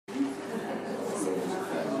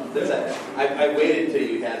I waited till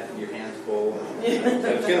you had your hands full. I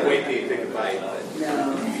was going to wait till you took a bite.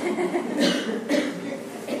 No.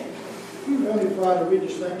 Heavenly Father, we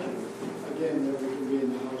just thank you again that we can be in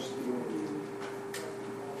the house of the Lord.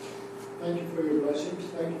 Thank you for your blessings.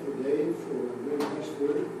 Thank you for Dave for bringing us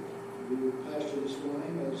word to be with Pastor this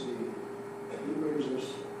morning as he brings us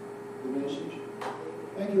the message.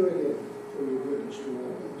 Thank you again for your goodness to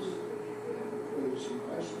all of us. Praise in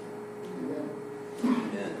Christ. Amen.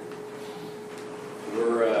 Amen.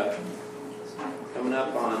 We're coming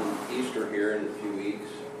up on Easter here in a few weeks.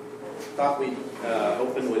 Thought we'd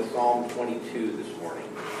open with Psalm 22 this morning,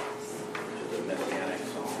 which is a messianic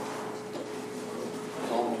psalm.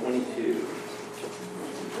 Psalm 22.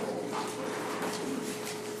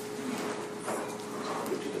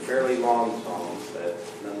 Which is a fairly long psalm, but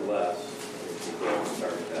nonetheless, we'll go and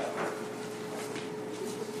start with that.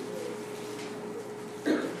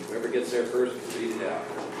 Whoever gets there first can read it out.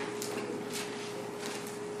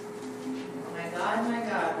 My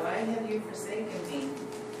God, why have you forsaken me?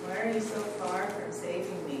 Why are you so far from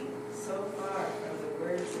saving me, so far from the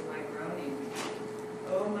words of my groaning?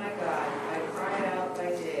 Oh my God, I cry out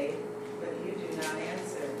by day, but you do not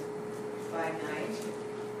answer, by night,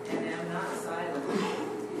 and am not silent.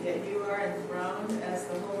 Yet you are enthroned as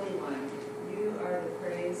the Holy One. You are the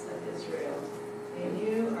praise of Israel. In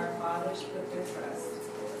you our fathers put their trust.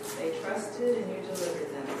 They trusted and you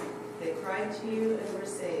delivered them. They cried to you and were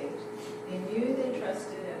saved. In you they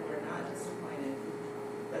trusted and were not disappointed.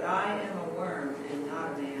 But I am a worm and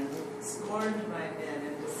not a man, scorned by men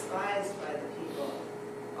and despised by the people.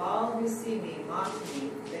 All who see me mock me.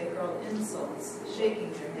 They hurl insults,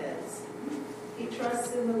 shaking their heads. He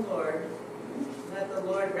trusts in the Lord. Let the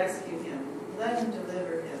Lord rescue him. Let him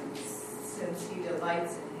deliver him, since he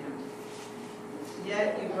delights in him.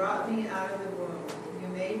 Yet you brought me out of the womb. You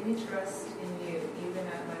made me trust in you, even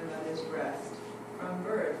at my mother's breast. From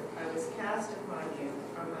birth I was cast upon you.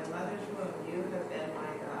 From my mother's womb you have been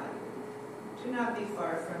my God. Do not be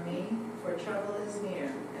far from me, for trouble is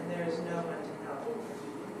near, and there is no one to help.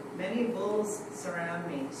 Many bulls surround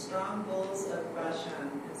me. Strong bulls of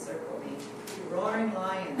Bashan encircle me. Roaring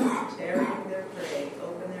lions, tearing their prey,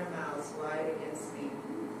 open their mouths wide against me.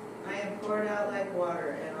 I am poured out like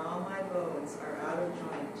water, and all my bones are out of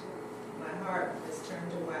joint. My heart is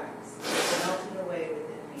turned to wax, and melted away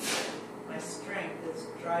within me. My strength is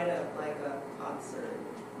dried up like a potsherd,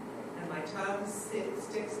 and my tongue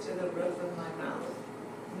sticks to the roof of my mouth.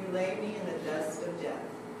 You lay me in the dust of death.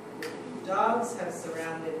 Dogs have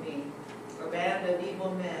surrounded me. A band of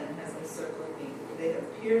evil men has encircled me. They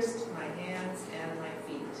have pierced my hands and my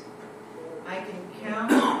feet. I can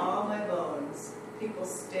count all my bones. People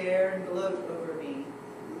stare and gloat over me.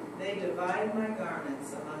 They divide my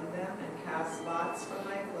garments among them and cast lots for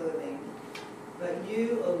my clothing. But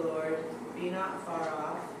you, O Lord, be not far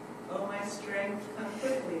off. O my strength, come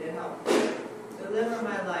quickly to help me. Deliver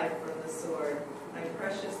my life from the sword, my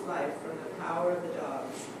precious life from the power of the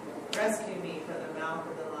dogs. Rescue me from the mouth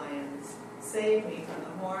of the lions. Save me from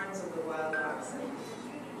the horns of the wild oxen.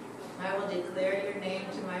 I will declare your name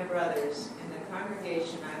to my brothers. In the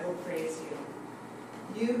congregation I will praise you.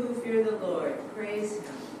 You who fear the Lord, praise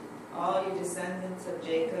him. All you descendants of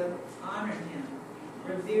Jacob, honor him.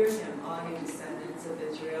 Revere him, all you descendants of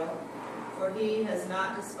Israel. For he has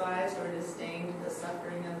not despised or disdained the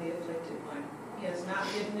suffering of the afflicted one. He has not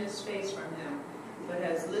hidden his face from him, but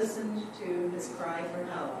has listened to his cry for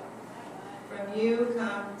help. From you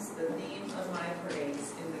comes the theme of my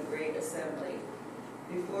praise in the great assembly.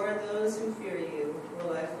 Before those who fear you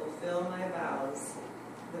will I fulfill my vows.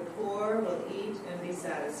 The poor will eat and be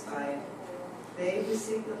satisfied. They who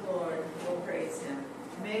seek the Lord will praise him.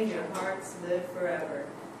 May your hearts live forever.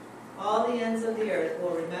 All the ends of the earth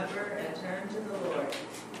will remember and turn to the Lord,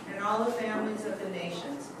 and all the families of the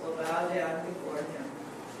nations will bow down before him.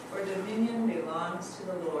 For dominion belongs to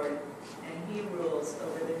the Lord, and he rules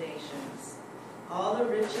over the nations. All the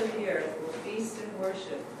rich of the earth will feast and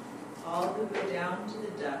worship. All who go down to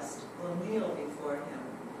the dust will kneel before him,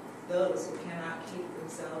 those who cannot keep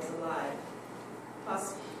themselves alive.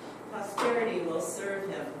 Posterity will serve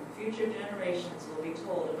him. Future generations will be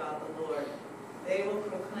told about the Lord. They will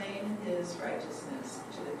proclaim his righteousness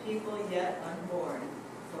to the people yet unborn,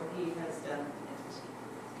 for he has done it.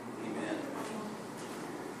 Amen.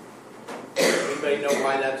 Anybody know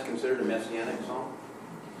why that's considered a messianic psalm?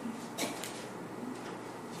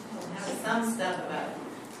 Some stuff about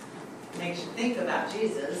makes you think about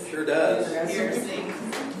Jesus. Sure does. Piercing.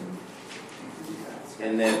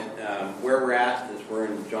 And then where we're at is we're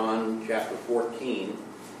in John chapter 14,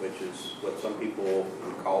 which is what some people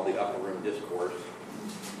would call the upper room discourse.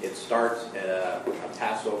 It it starts at a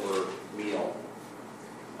Passover meal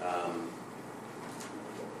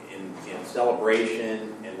in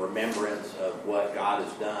celebration and remembrance of what God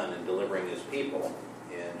has done in delivering his people.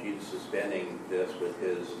 And Jesus is spending this with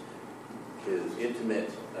his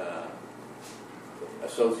intimate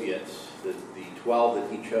associates, the 12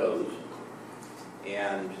 that he chose.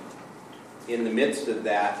 And in the midst of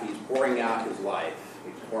that, he's pouring out his life.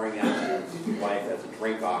 He's pouring out his life as a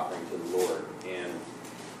drink offering to the Lord. And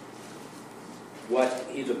what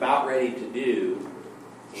he's about ready to do,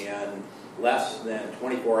 in less than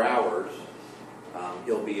 24 hours,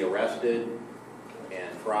 he'll be arrested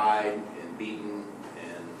and tried and beaten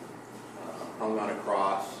and hung on a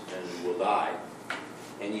cross and will die.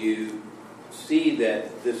 And you see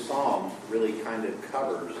that this psalm really kind of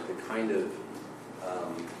covers the kind of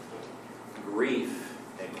grief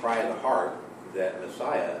and cry of the heart that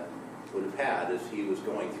Messiah would have had as he was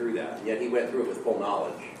going through that. And yet he went through it with full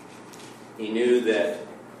knowledge. He knew that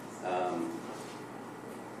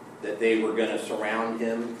that they were going to surround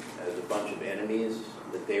him as a bunch of enemies,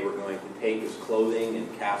 that they were going to take his clothing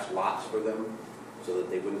and cast lots for them so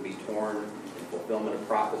that they wouldn't be torn in fulfillment of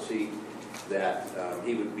prophecy, that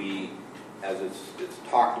he would be, as it's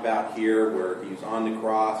talked about here, where he's on the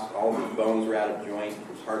cross, all his bones are out of joint,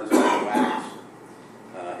 his heart is out of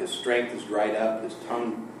wax, his strength is dried up, his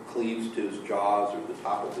tongue cleaves to his jaws or the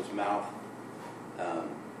top of his mouth.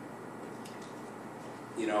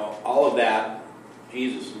 All of that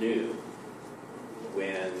Jesus knew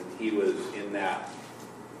when he was in that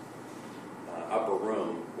upper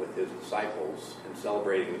room with his disciples and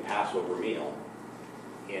celebrating the Passover meal.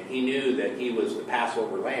 And he knew that he was the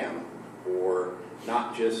Passover lamb for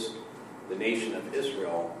not just the nation of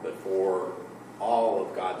Israel, but for all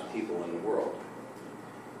of God's people in the world.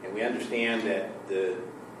 And we understand that the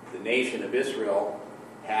nation of Israel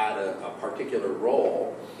had a particular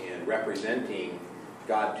role in representing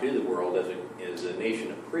God to the world as a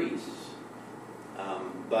nation of priests.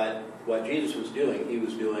 But what Jesus was doing, he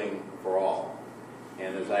was doing for all.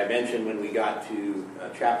 And as I mentioned when we got to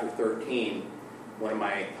chapter 13, one of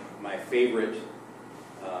my favorite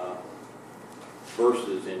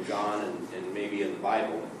verses in John and maybe in the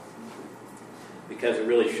Bible, because it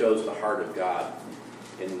really shows the heart of God.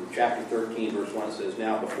 In chapter 13, verse 1 says,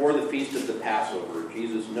 "Now before the feast of the Passover,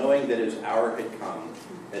 Jesus, knowing that his hour had come,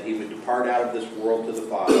 that he would depart out of this world to the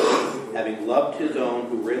Father, having loved his own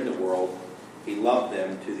who were in the world, he loved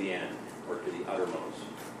them to the end," or to the uttermost.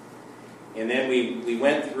 And then we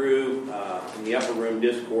went through in the upper room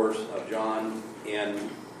discourse of John, and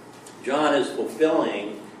John is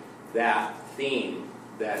fulfilling that theme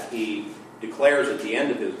that he declares at the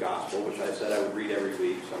end of his gospel, which I said I would read every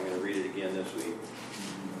week, so I'm going to read it again this week.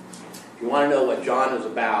 If you want to know what John is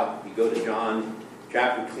about, you go to John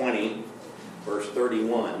chapter 20, verse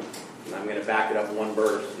 31, and I'm going to back it up one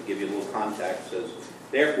verse to give you a little context. It says,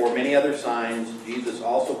 "Therefore many other signs Jesus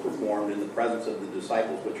also performed in the presence of the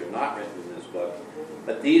disciples, which are not written in this book,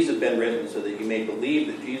 but these have been written so that you may believe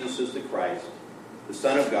that Jesus is the Christ, the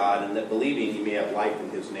Son of God, and that believing you may have life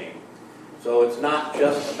in his name." So it's not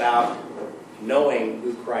just about knowing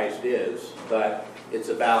who Christ is, but it's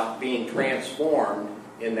about being transformed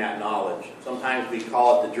in that knowledge. Sometimes we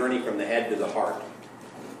call it the journey from the head to the heart,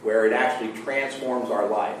 where it actually transforms our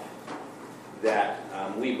life. That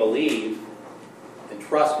we believe and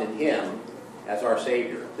trust in him as our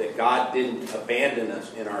Savior. That God didn't abandon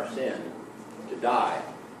us in our sin to die,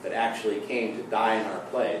 but actually came to die in our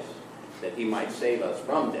place, that he might save us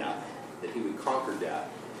from death, that he would conquer death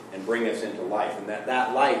and bring us into life. And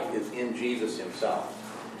that life is in Jesus himself.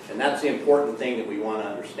 And that's the important thing that we want to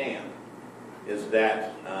understand, is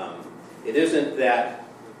that it isn't that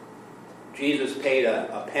Jesus paid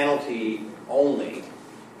a penalty only,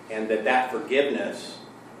 and that forgiveness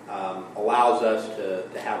allows us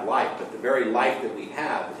to have life. But the very life that we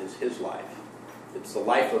have is his life. It's the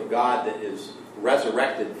life of God that is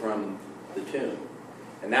resurrected from the tomb.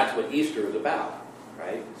 And that's what Easter is about,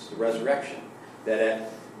 right? It's the resurrection.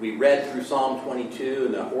 We read through Psalm 22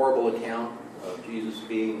 and the horrible account of Jesus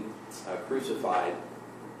being crucified.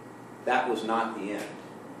 That was not the end.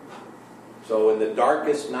 So in the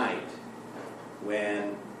darkest night,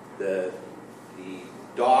 when the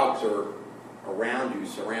dogs are around you,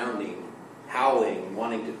 surrounding, howling,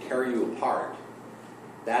 wanting to tear you apart,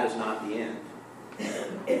 that is not the end.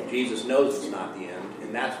 Jesus knows it's not the end,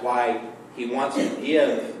 and that's why he wants to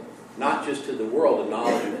give, not just to the world, a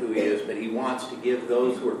knowledge of who he is, but he wants to give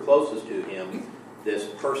those who are closest to him this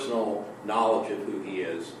personal knowledge of who he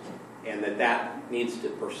is, and that needs to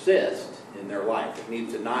persist in their life. It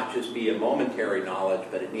needs to not just be a momentary knowledge,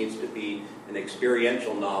 but it needs to be an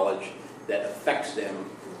experiential knowledge that affects them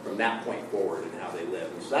from that point forward in how they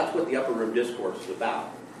live. And so that's what the Upper Room Discourse is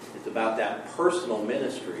about. It's about that personal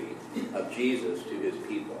ministry of Jesus to his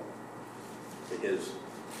people,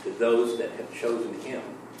 to those that have chosen him.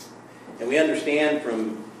 And we understand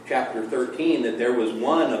from chapter 13 that there was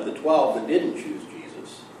one of the 12 that didn't choose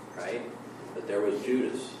Jesus, right? That there was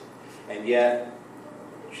Judas. And yet,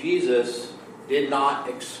 Jesus did not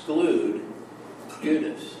exclude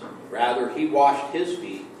Judas. Rather, he washed his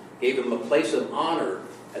feet, gave him a place of honor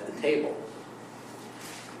at the table.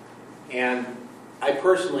 And I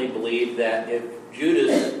personally believe that if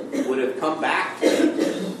Judas would have come back to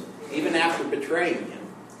Jesus, even after betraying him,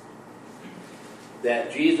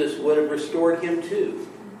 that Jesus would have restored him too.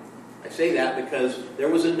 I say that because there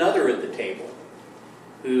was another at the table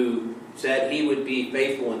who said he would be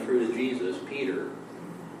faithful and true to Jesus, Peter,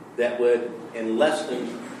 that would, in less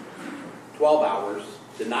than 12 hours,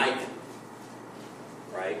 deny him,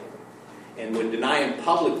 right? And would deny him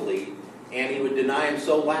publicly, and he would deny him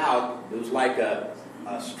so loud, it was like a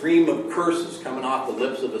stream of curses coming off the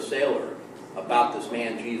lips of a sailor about this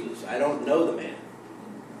man Jesus. I don't know the man,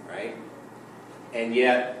 right? And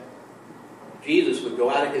yet, Jesus would go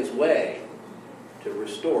out of his way to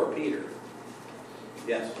restore Peter.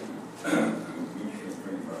 Yes? The interesting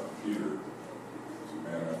thing about Peter is a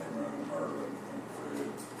man after my own heart, I'm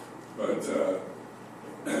afraid.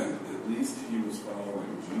 But at least he was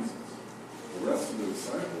following Jesus. The rest of the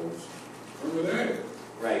disciples were there.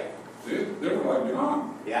 Right. They were like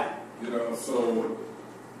John. Yeah. You know, so,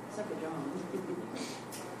 Except for John.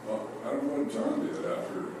 well, I don't know what John did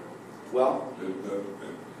after. Well,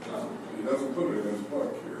 He doesn't put it in his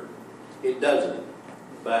book here. it doesn't.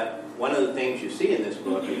 But one of the things you see in this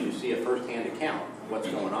book is you see a first-hand account of what's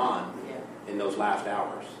going on in those last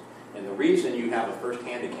hours. And the reason you have a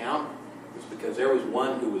first-hand account is because there was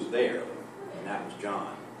one who was there, and that was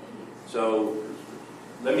John. So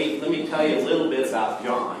let me tell you a little bit about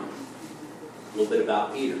John, a little bit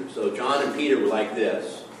about Peter. So John and Peter were like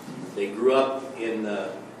this. They grew up in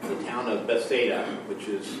the town of Bethsaida, which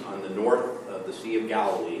is on the north of the Sea of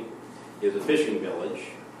Galilee, is a fishing village,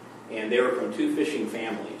 and they were from two fishing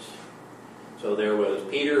families. So there was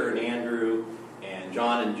Peter and Andrew and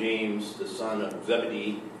John and James, the son of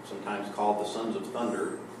Zebedee, sometimes called the sons of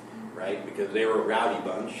thunder, right? Because they were a rowdy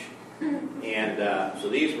bunch. And so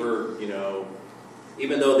these were, you know,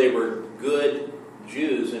 even though they were good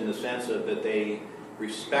Jews in the sense of that they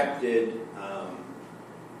respected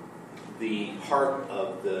the heart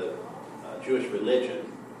of the Jewish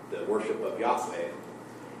religion, the worship of Yahweh,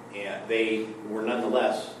 and they were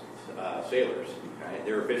nonetheless sailors, right?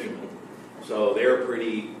 They were fishermen. So they were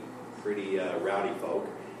pretty rowdy folk.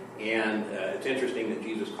 And it's interesting that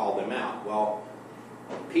Jesus called them out. Well,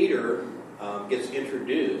 Peter gets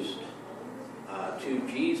introduced to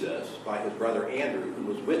Jesus by his brother Andrew, who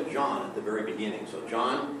was with John at the very beginning. So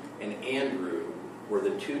John and Andrew were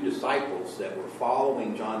the two disciples that were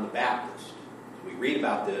following John the Baptist. We read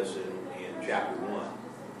about this in chapter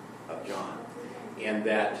 1 of John. And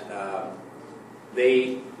that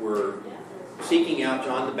they were seeking out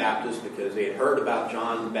John the Baptist because they had heard about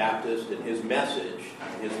John the Baptist and his message.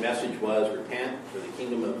 His message was, repent, for the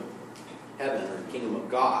kingdom of heaven, or the kingdom of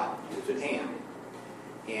God, is at hand.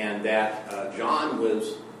 And that John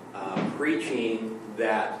was preaching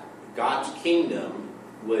that God's kingdom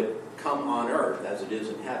would come on earth as it is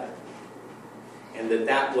in heaven. And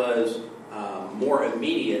that was more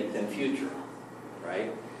immediate than future,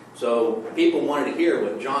 right? So people wanted to hear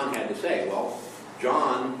what John had to say. Well,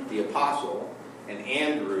 John, the apostle, and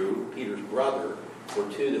Andrew, Peter's brother,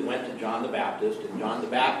 were two that went to John the Baptist, and John the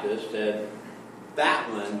Baptist said, that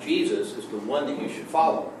one, Jesus, is the one that you should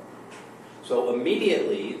follow. So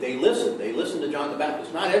immediately they listened. They listened to John the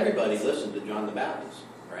Baptist. Not everybody listened to John the Baptist,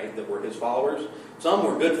 right, that were his followers. Some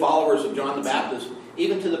were good followers of John the Baptist,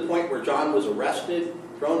 even to the point where John was arrested,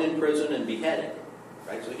 thrown in prison, and beheaded,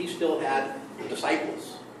 right? So he still had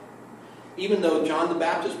disciples. Even though John the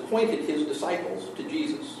Baptist pointed his disciples to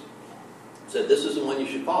Jesus, said, this is the one you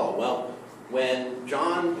should follow. Well, when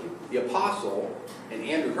John the apostle and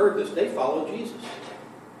Andrew heard this, they followed Jesus.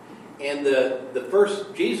 And the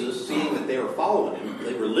first Jesus, seeing that they were following him,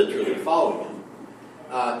 they were literally following him,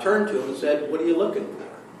 turned to him and said, what are you looking for?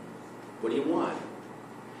 What do you want?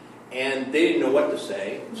 And they didn't know what to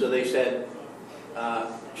say, so they said,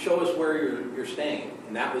 show us where you're staying.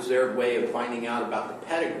 And that was their way of finding out about the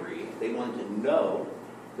pedigree. They wanted to know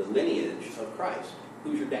the lineage of Christ.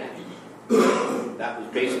 Who's your dad? That was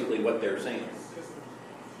basically what they're saying.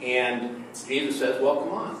 And Jesus says, well, come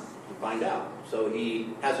on, and find out. So he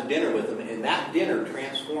has a dinner with them, and that dinner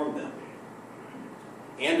transformed them.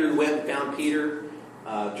 Andrew went and found Peter,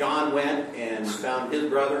 John went and found his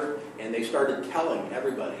brother, and they started telling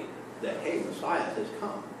everybody that, hey, Messiah has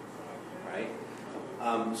come, right?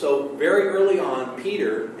 So very early on,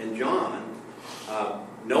 Peter and John,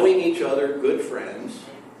 knowing each other, good friends,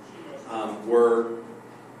 were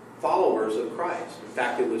followers of Christ. In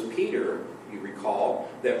fact, it was Peter, you recall,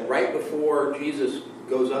 that right before Jesus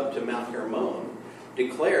goes up to Mount Hermon,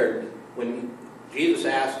 declared, when Jesus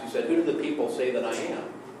asked, he said, who do the people say that I am?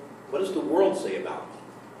 What does the world say about me?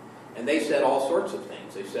 And they said all sorts of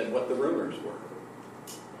things. They said what the rumors were.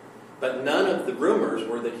 But none of the rumors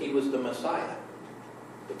were that he was the Messiah,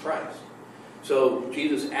 the Christ. So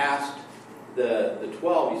Jesus asked the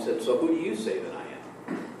 12, he said, so who do you say that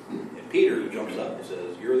I am? And Peter jumps up and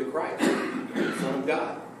says, you're the Christ, the Son of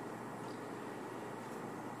God.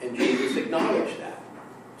 And Jesus acknowledged that.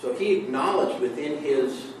 So he acknowledged within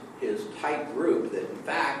his tight group that in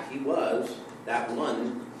fact he was that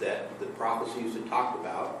one that the prophecies had talked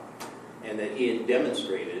about and that he had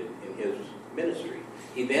demonstrated in his ministry.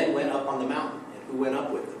 He then went up on the mountain. And who went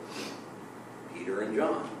up with him? Peter and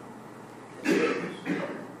John. And James,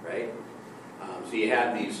 right? So you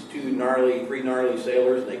have these three gnarly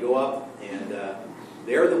sailors, and they go up, and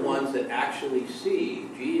they're the ones that actually see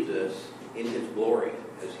Jesus in his glory,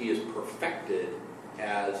 as he is perfected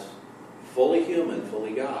as fully human,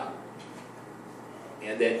 fully God.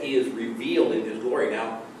 And that he is revealed in his glory.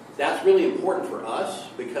 Now, that's really important for us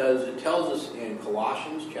because it tells us in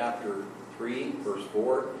Colossians chapter 3, verse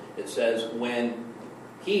 4, it says, when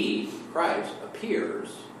he, Christ, appears,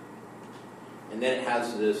 and then it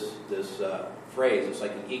has this phrase, it's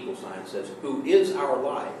like an equal sign, it says, who is our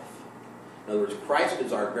life. In other words, Christ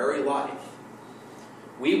is our very life.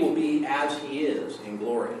 We will be as he is in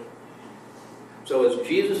glory. So as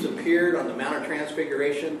Jesus appeared on the Mount of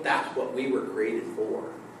Transfiguration, that's what we were created for.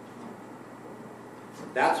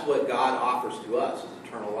 That's what God offers to us, is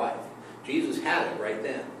eternal life. Jesus had it right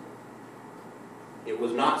then. It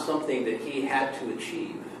was not something that he had to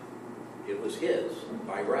achieve. It was his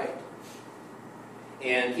by right.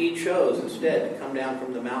 And he chose instead to come down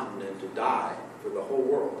from the mountain and to die for the whole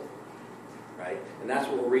world. Right? And that's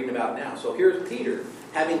what we're reading about now. So here's Peter,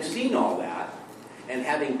 having seen all that and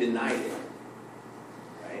having denied it.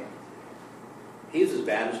 Right? He's as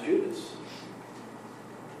bad as Judas.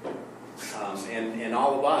 And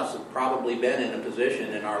all of us have probably been in a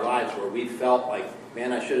position in our lives where we felt like,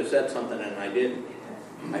 man, I should have said something and I didn't.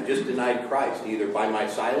 I just denied Christ, either by my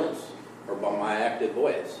silence or by my active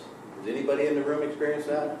voice. Does anybody in the room experience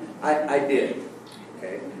that? I did.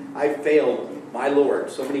 Okay? I failed my Lord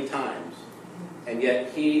so many times, and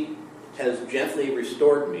yet he has gently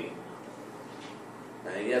restored me.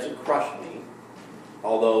 And he hasn't crushed me.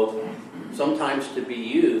 Although sometimes to be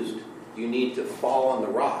used, you need to fall on the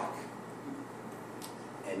rock.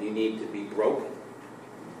 And you need to be broken.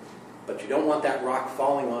 But you don't want that rock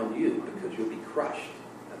falling on you because you'll be crushed.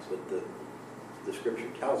 That's what the scripture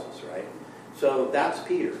tells us, right? So that's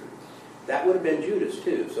Peter. That would have been Judas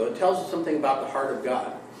too. So it tells us something about the heart of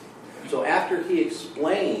God. So after he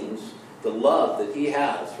explains the love that he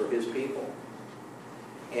has for his people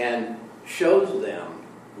and shows them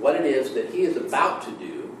what it is that he is about to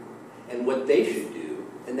do and what they should do,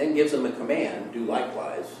 and then gives them a command, do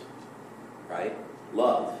likewise, right?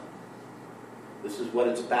 Love. This is what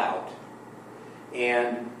it's about.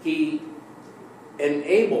 And he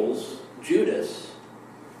enables Judas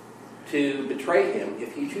to betray him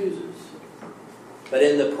if he chooses. But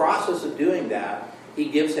in the process of doing that, he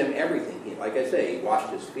gives him everything. Like I say, he washed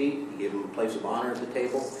his feet, he gave him a place of honor at the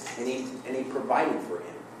table, and he provided for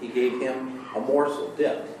him. He gave him a morsel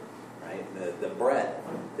dipped, right? The bread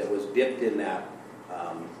that was dipped in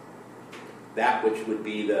that which would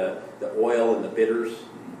be the oil and the bitters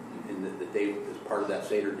that they as part of that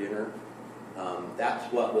Seder dinner.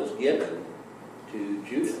 That's what was given to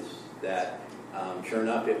Judas. That sure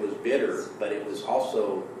enough, it was bitter, but it was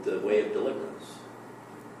also the way of deliverance.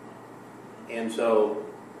 And so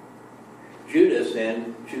Judas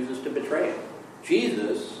then chooses to betray him.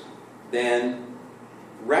 Jesus then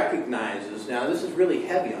recognizes, now this is really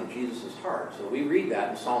heavy on Jesus' heart. So we read that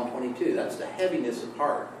in Psalm 22. That's the heaviness of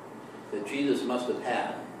heart that Jesus must have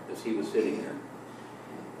had as he was sitting there.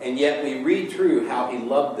 And yet we read through how he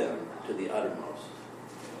loved them to the uttermost,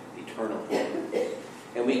 eternally.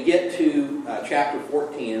 And we get to chapter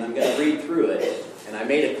 14, and I'm going to read through it. And I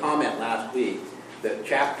made a comment last week that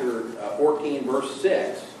chapter 14, verse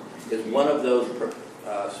 6, is one of those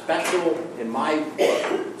special, in my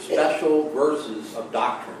book, special verses of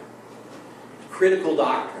doctrine. Critical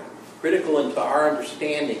doctrine. Critical into our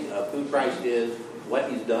understanding of who Christ is,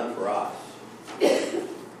 what he's done for us.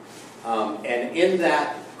 And in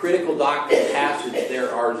that critical doctrine passage,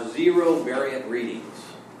 there are 0 variant readings.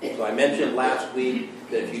 So I mentioned last week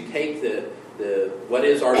that if you take what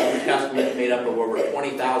is our New Testament, made up of over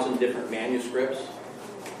 20,000 different manuscripts,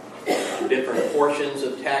 different portions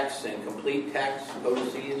of texts and complete texts,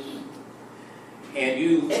 codices,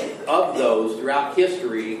 and of those, throughout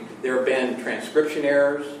history, there have been transcription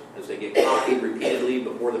errors, as they get copied repeatedly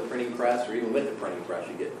before the printing press, or even with the printing press,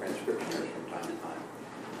 you get transcription errors from time to time.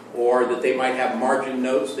 Or that they might have margin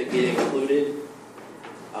notes that get included.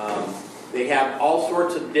 They have all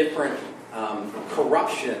sorts of different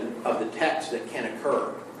corruption of the text that can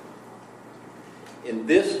occur. In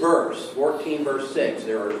this verse, 14 verse 6,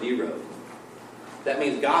 there are 0. That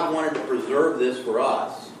means God wanted to preserve this for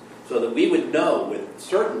us so that we would know with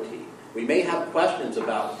certainty. We may have questions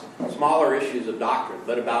about smaller issues of doctrine,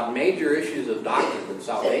 but about major issues of doctrine and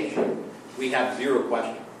salvation, we have 0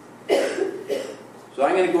 question. So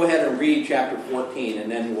I'm going to go ahead and read chapter 14, and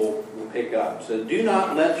then we'll pick up. So, do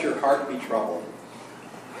not let your heart be troubled.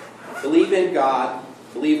 Believe in God.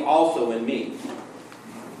 Believe also in me.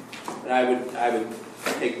 And I would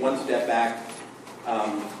take one step back.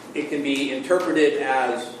 It can be interpreted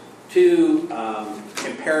as 2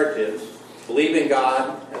 imperatives. Believe in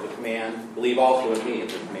God as a command. Believe also in me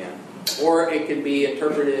as a command. Or it can be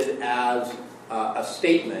interpreted as a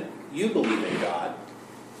statement. You believe in God.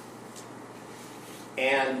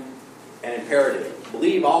 And an imperative.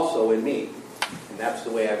 Believe also in me. And that's the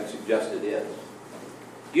way I would suggest it is.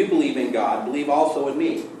 You believe in God. Believe also in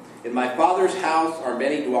me. In my Father's house are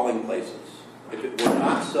many dwelling places. If it were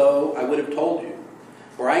not so, I would have told you.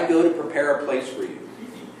 For I go to prepare a place for you.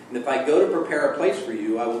 And if I go to prepare a place for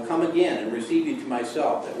you, I will come again and receive you to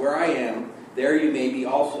myself, that where I am, there you may be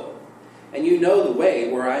also. And you know the way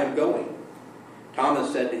where I am going.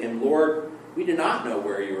 Thomas said to him, Lord, we do not know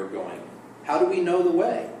where you are going. How do we know the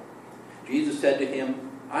way? Jesus said to him,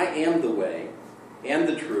 I am the way, and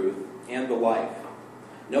the truth, and the life.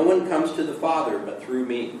 No one comes to the Father but through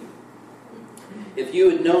me. If you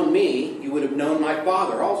had known me, you would have known my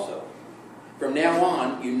Father also. From now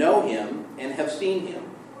on, you know him and have seen him.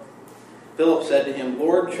 Philip said to him,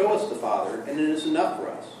 Lord, show us the Father, and it is enough for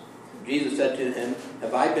us. Jesus said to him,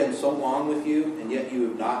 have I been so long with you, and yet you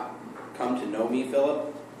have not come to know me,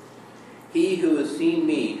 Philip? He who has seen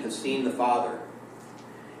me has seen the Father.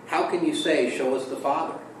 How can you say, show us the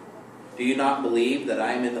Father? Do you not believe that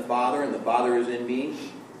I am in the Father, and the Father is in me?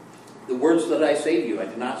 The words that I say to you, I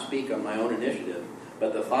do not speak on my own initiative,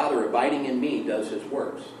 but the Father abiding in me does his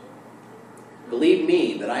works. Believe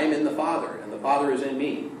me that I am in the Father, and the Father is in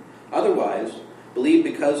me. Otherwise, believe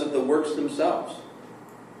because of the works themselves.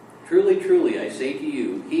 Truly, truly, I say to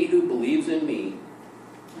you, he who believes in me,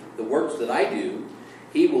 the works that I do,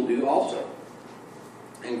 he will do also.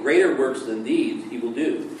 And greater works than these he will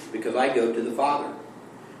do, because I go to the Father.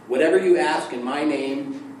 Whatever you ask in my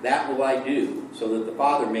name, that will I do, so that the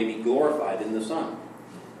Father may be glorified in the Son.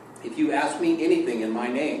 If you ask me anything in my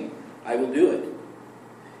name, I will do it.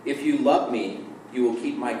 If you love me, you will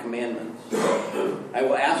keep my commandments. I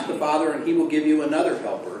will ask the Father, and he will give you another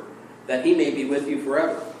helper, that he may be with you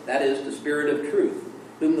forever. That is the Spirit of truth,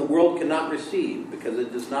 whom the world cannot receive, because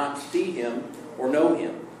it does not see him or know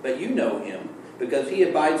him. But you know him, because he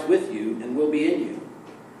abides with you and will be in you.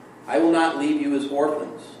 I will not leave you as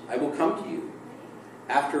orphans. I will come to you.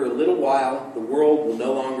 After a little while, the world will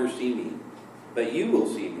no longer see me, but you will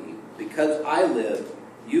see me. Because I live,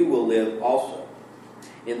 you will live also.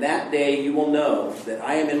 In that day you will know that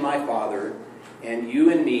I am in my Father, and you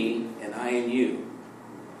in me, and I in you.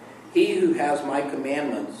 He who has my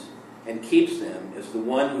commandments and keeps them is the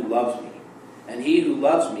one who loves me. And he who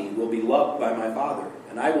loves me will be loved by my Father,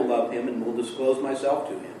 and I will love him and will disclose myself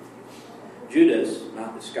to him. Judas,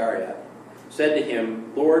 not Iscariot, said to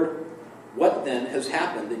him, Lord, what then has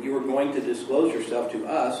happened that you are going to disclose yourself to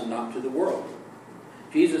us and not to the world?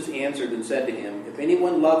 Jesus answered and said to him, if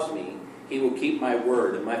anyone loves me, he will keep my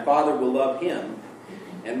word, and my Father will love him,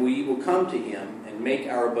 and we will come to him and make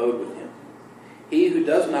our abode with him. He who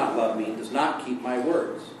does not love me does not keep my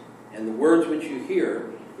words, and the words which you hear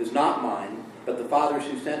is not mine, but the Father's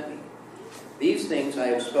who sent me. These things I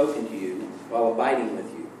have spoken to you while abiding with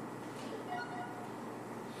you.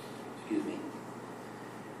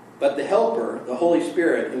 But the Helper, the Holy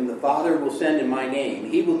Spirit, whom the Father will send in my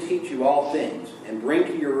name, he will teach you all things, and bring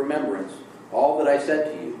to your remembrance all that I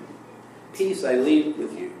said to you. Peace I leave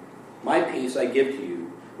with you. My peace I give to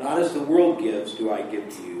you. Not as the world gives do I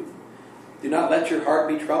give to you. Do not let your heart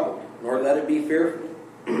be troubled, nor let it be fearful.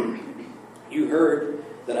 You heard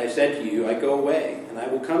that I said to you, I go away, and I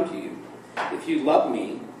will come to you. If you loved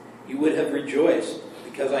me, you would have rejoiced,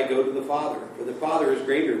 because I go to the Father, for the Father is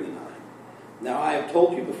greater than I. Now I have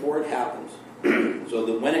told you before it happens, so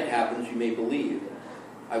that when it happens you may believe.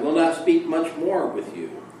 I will not speak much more with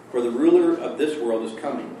you, for the ruler of this world is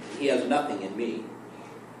coming. He has nothing in me.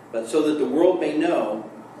 But so that the world may know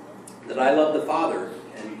that I love the Father,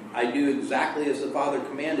 and I do exactly as the Father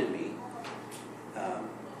commanded me.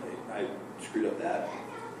 I screwed up that.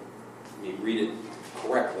 Let me read it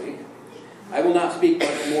correctly. I will not speak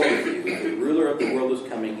much more with you. The ruler of the world is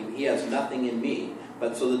coming, and he has nothing in me.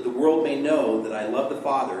 But so that the world may know that I love the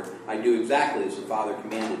Father, I do exactly as the Father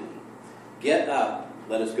commanded me. Get up,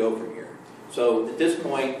 let us go from here. So at this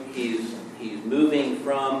point, he's moving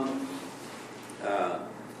from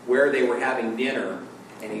where they were having dinner,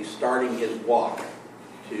 and he's starting his walk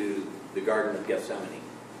to the Garden of Gethsemane.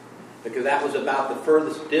 Because that was about the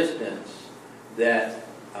furthest distance that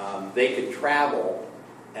they could travel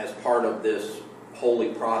as part of this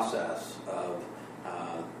holy process of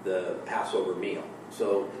the Passover meal.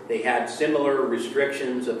 So they had similar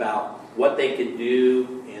restrictions about what they could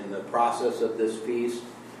do in the process of this feast,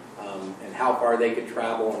 and how far they could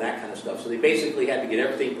travel and that kind of stuff. So they basically had to get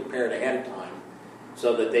everything prepared ahead of time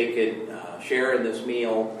so that they could share in this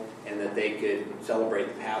meal and that they could celebrate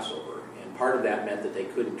the Passover. And part of that meant that they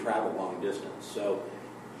couldn't travel long distance. So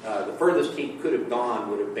the furthest he could have gone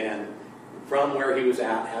would have been from where he was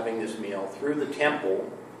at having this meal through the temple,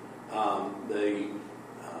 the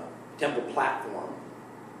temple platform,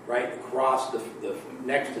 right across the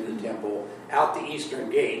next to the temple, out the eastern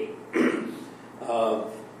gate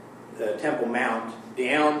of the Temple Mount,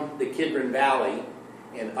 down the Kidron Valley,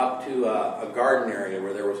 and up to a garden area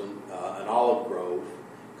where there was an olive grove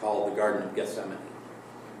called the Garden of Gethsemane.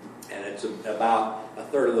 And it's about a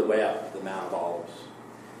third of the way up the Mount of Olives.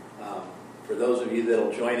 For those of you that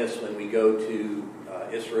will join us when we go to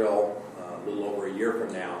Israel a little over a year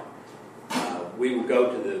from now, we will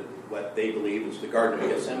go to what they believe is the Garden of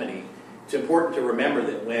Gethsemane. It's important to remember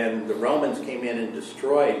that when the Romans came in and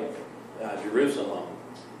destroyed Jerusalem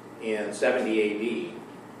in 70 A.D.,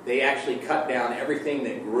 they actually cut down everything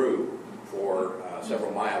that grew for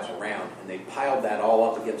several miles around, and they piled that all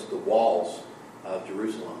up against the walls of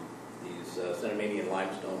Jerusalem, these Cenomannian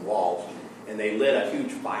limestone walls, and they lit a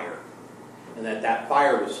huge fire. And that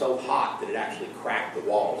fire was so hot that it actually cracked the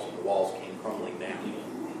walls, and the walls came crumbling down.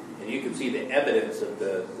 And you can see the evidence of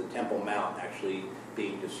the Temple Mount actually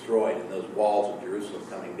being destroyed and those walls of Jerusalem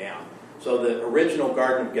coming down. So the original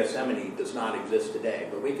Garden of Gethsemane does not exist today,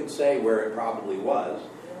 but we can say where it probably was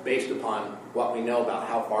based upon what we know about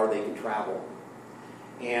how far they could travel.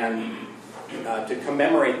 And to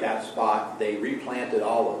commemorate that spot, they replanted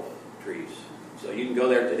olive trees. So you can go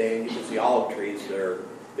there today and you can see olive trees that are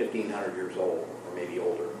 1,500 years old or maybe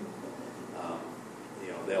older.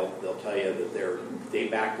 They'll tell you that they're date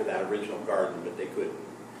back to that original garden, but they couldn't.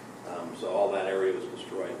 So all that area was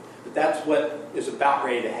destroyed. But that's what is about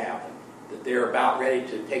ready to happen, that they're about ready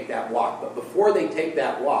to take that walk. But before they take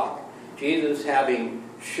that walk, Jesus, having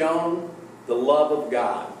shown the love of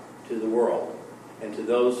God to the world and to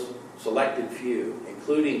those selected few,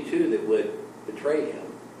 including two that would betray him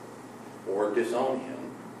or disown him,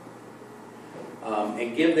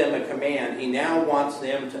 and give them a command, he now wants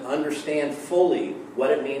them to understand fully what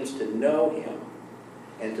it means to know him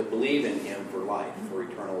and to believe in him for life, for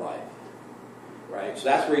eternal life. Right? So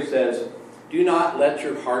that's where he says, do not let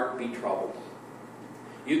your heart be troubled.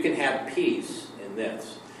 You can have peace in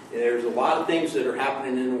this. There's a lot of things that are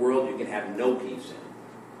happening in the world you can have no peace in.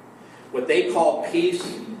 What they call peace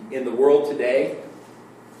in the world today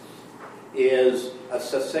is a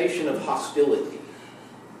cessation of hostility.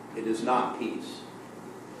 It is not peace.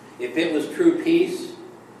 If it was true peace,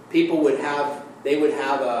 people would have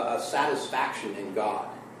a satisfaction in God.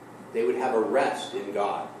 They would have a rest in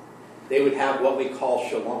God. They would have what we call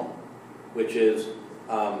shalom, which is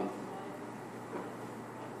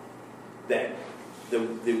that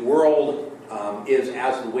the world is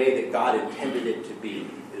as the way that God intended it to be.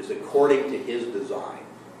 It is according to his design.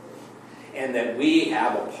 And that we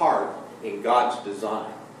have a part in God's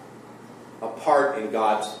design, a part in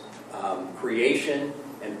God's creation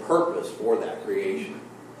and purpose for that creation.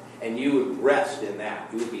 And you would rest in that.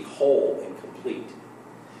 You would be whole and complete.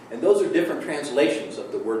 And those are different translations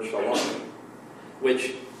of the word shalom,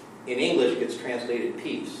 which in English gets translated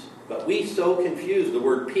peace. But we so confuse the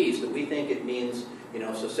word peace that we think it means,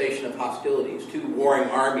 cessation of hostilities, two warring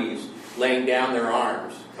armies laying down their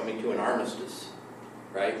arms, coming to an armistice.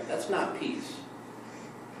 Right? That's not peace.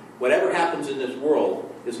 Whatever happens in this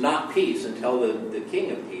world is not peace until the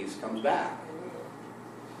King of Peace comes back.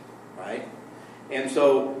 Right? And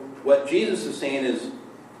so what Jesus is saying is,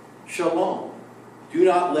 shalom. Do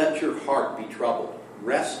not let your heart be troubled.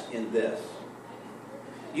 Rest in this.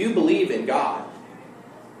 you believe in God.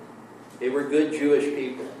 They were good Jewish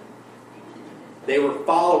people. They were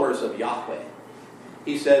followers of Yahweh.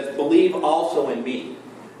 He says, believe also in me.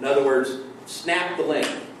 In other words, snap the link.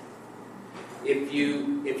 If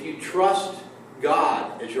you trust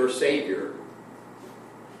God as your Savior,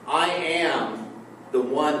 I am the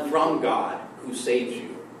one from God who saves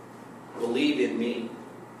you. Believe in me.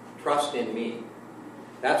 Trust in me.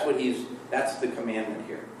 That's the commandment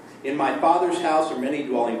here. In my Father's house are many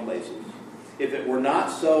dwelling places. If it were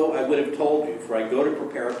not so, I would have told you, for I go to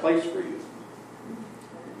prepare a place for you.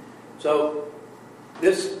 So,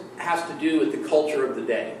 this has to do with the culture of the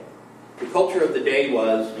day. The culture of the day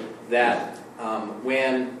was that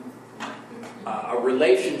when a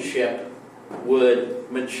relationship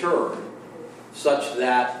would mature such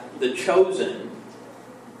that the chosen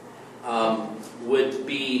would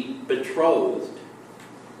be betrothed,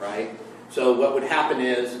 right? So what would happen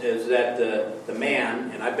is that the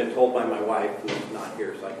man, and I've been told by my wife, who's not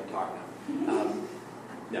here so I can talk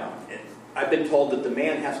now, I've been told that the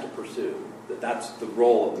man has to pursue, that's the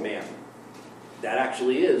role of the man. That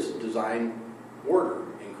actually is design order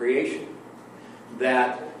and creation.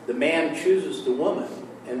 That the man chooses the woman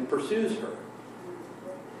and pursues her.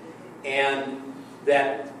 And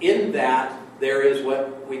that in that there is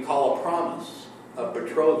what we call a promise of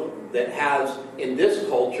betrothal that has, in this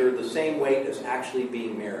culture, the same weight as actually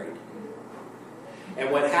being married.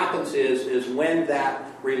 And what happens is when that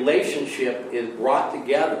relationship is brought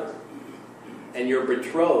together and you're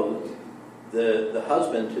betrothed, the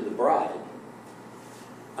husband to the bride,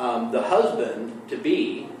 the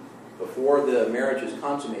husband-to-be, before the marriage is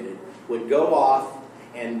consummated, would go off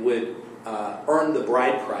and would earn the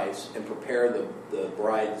bride price and prepare the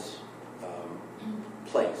bride's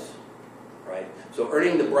place. Right? So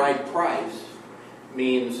earning the bride price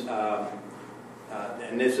means,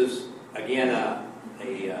 and this is, again,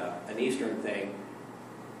 an Eastern thing,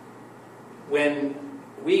 when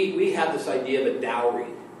we have this idea of a dowry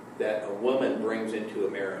that a woman brings into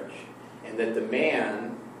a marriage, and that the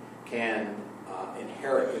man can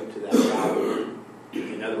inherit into that dowry.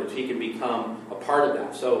 In other words, he can become a part of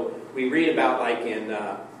that. So we read about, like in,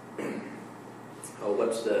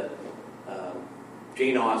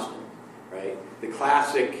 Jane Austen, right? The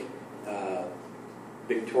classic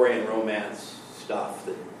Victorian romance stuff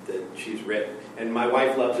that she's written. And my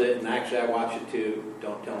wife loves it, and actually I watch it too.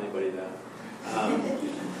 Don't tell anybody that.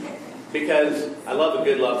 Because I love a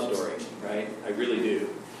good love story, right? I really do.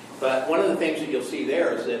 But one of the things that you'll see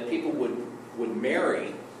there is that people would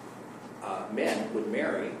marry, men would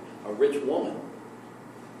marry a rich woman,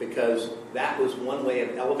 because that was one way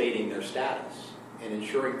of elevating their status and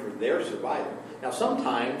ensuring for their survival. Now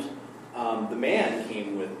sometimes the man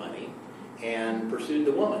came with money and pursued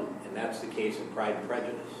the woman, and that's the case in Pride and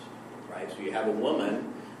Prejudice, right? So you have a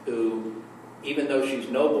woman who, even though she's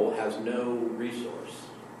noble, has no resource,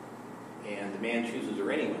 and the man chooses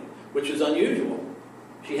her anyway, which is unusual.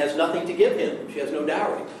 She has nothing to give him. She has no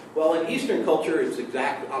dowry. Well, in Eastern culture, it's the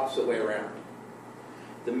exact opposite way around.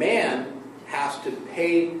 The man has to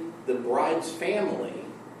pay the bride's family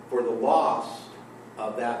for the loss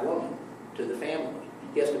of that woman to the family.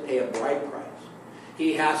 He has to pay a bride price.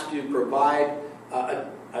 He has to provide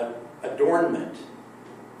adornment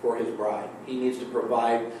for his bride. He needs to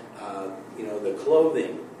provide, the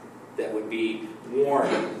clothing that would be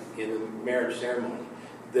worn in the marriage ceremony.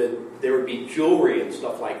 There would be jewelry and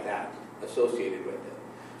stuff like that associated with it.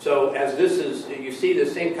 So as this is, you see the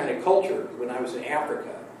same kind of culture when I was in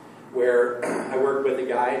Africa, where I worked with a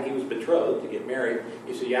guy and he was betrothed to get married.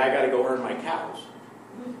 He said, I got to go earn my cows.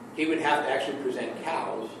 He would have to actually present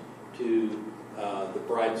cows to the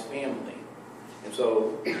bride's family. And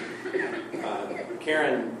so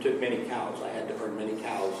Karen took many cows. I had to earn many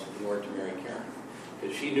cows in order to marry Karen,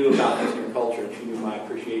 because she knew about Eastern culture and she knew my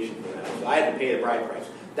appreciation for that. So I had to pay the bride price.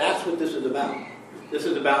 That's what this is about. This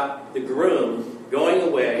is about the groom going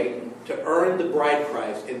away to earn the bride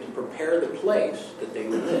price and to prepare the place that they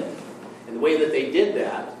would live. And the way that they did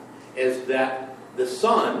that is that the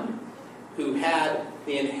son who had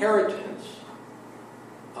the inheritance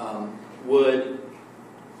would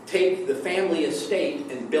take the family estate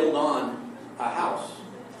and build on a house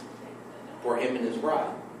for him and his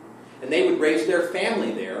bride. And they would raise their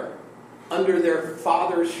family there under their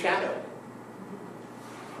father's shadow.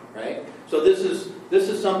 Right? So this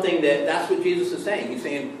is something that's what Jesus is saying. He's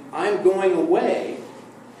saying, I'm going away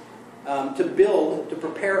to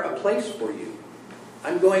prepare a place for you.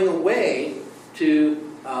 I'm going away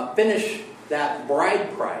to finish that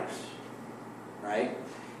bride price. Right?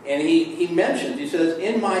 And he mentions, he says,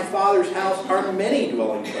 in my Father's house are many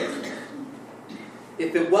dwelling places.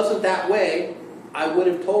 If it wasn't that way, I would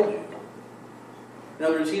have told you. In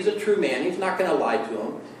other words, he's a true man. He's not going to lie to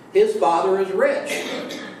him. His father is rich.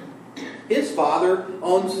 His father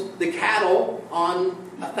owns the cattle on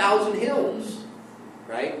 1,000 hills,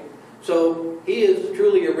 right? So he is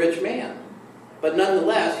truly a rich man. But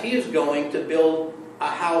nonetheless, he is going to build a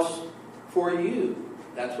house for you.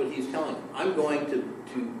 That's what he's telling him. I'm going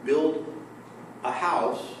to build a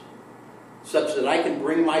house such that I can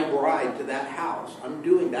bring my bride to that house.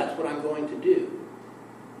 That's what I'm going to do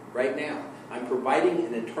right now. I'm providing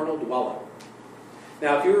an eternal dwelling.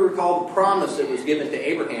 Now, if you recall the promise that was given to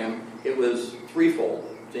Abraham, it was threefold.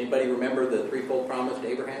 Does anybody remember the threefold promise to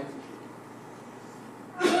Abraham?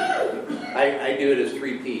 I do it as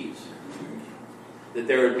 3 Ps. That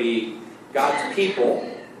there would be God's people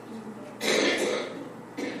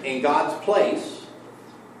in God's place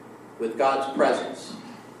with God's presence.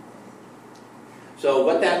 So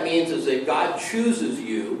what that means is that God chooses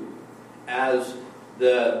you as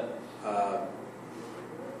the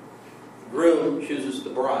groom chooses the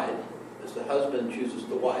bride, as the husband chooses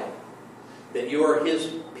the wife, that you are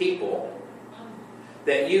his people,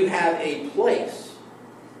 that you have a place,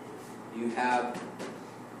 you have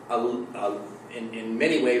in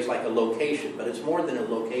many ways like a location, but it's more than a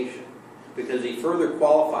location, because he further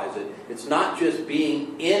qualifies it. It's not just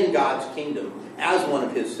being in God's kingdom as one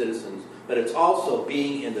of his citizens, but it's also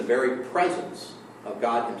being in the very presence of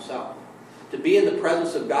God himself. To be in the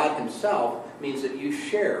presence of God himself means that you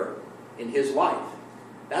share in his life.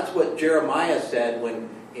 That's what Jeremiah said when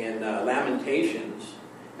in Lamentations,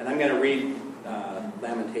 and I'm going to read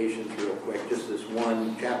Lamentations real quick, just this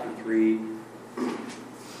one, chapter 3,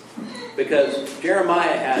 because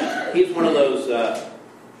Jeremiah he's one of those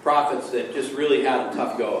prophets that just really had a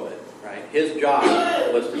tough go of it, right? His job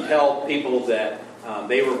was to tell people that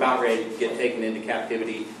they were about ready to get taken into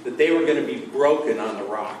captivity, that they were going to be broken on the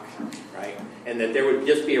rock, right? And that there would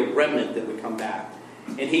just be a remnant that would come back.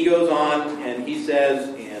 And he goes on and he says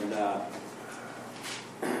in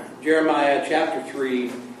Jeremiah chapter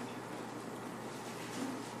 3,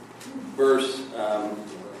 verse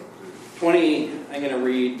 20, I'm going to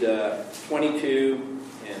read 22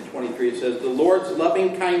 and 23. It says, "The Lord's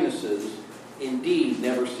loving kindnesses indeed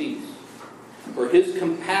never cease, for his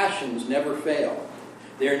compassions never fail.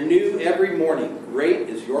 They're new every morning. Great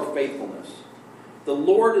is your faithfulness. The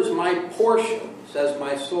Lord is my portion, says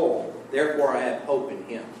my soul. Therefore I have hope in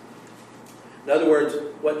him." In other words,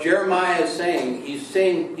 what Jeremiah is saying,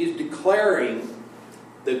 he's declaring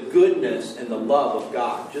the goodness and the love of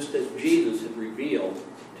God, just as Jesus had revealed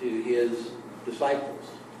to his disciples.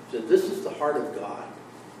 So this is the heart of God,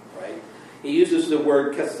 right? He uses the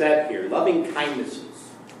word chesed here, loving kindnesses.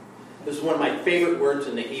 This is one of my favorite words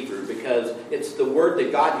in the Hebrew because it's the word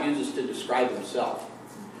that God uses to describe himself.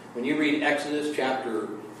 When you read Exodus chapter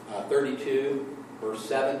 32, verse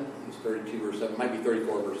 7, it's 32, verse 7, it might be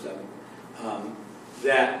 34, verse 7,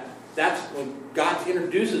 that's when God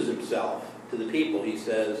introduces himself to the people. He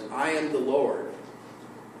says, "I am the Lord.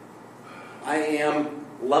 I am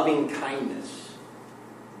loving kindness."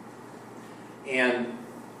 And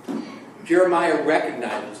Jeremiah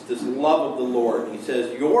recognizes this love of the Lord. He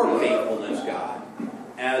says, "Your faithfulness, God,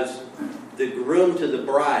 as the groom to the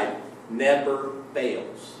bride, never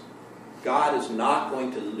fails." God is not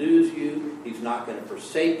going to lose you. He's not going to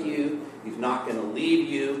forsake you. He's not going to leave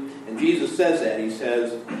you. And Jesus says that. He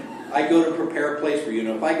says, "I go to prepare a place for you. And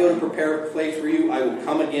if I go to prepare a place for you, I will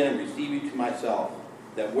come again and receive you to myself,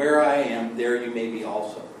 that where I am, there you may be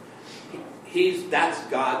also." That's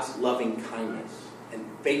God's loving kindness and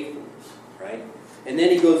faithfulness, right? And then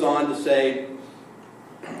he goes on to say,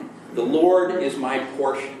 "The Lord is my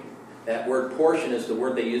portion." That word portion is the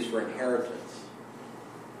word they use for inheritance.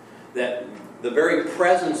 That the very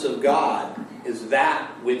presence of God is that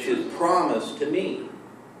which is promised to me.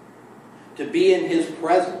 To be in his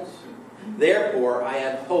presence. Therefore, I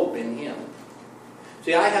have hope in him.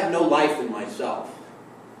 See, I have no life in myself.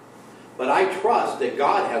 But I trust that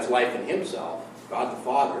God has life in himself. God the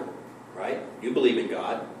Father, right? You believe in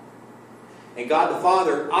God. And God the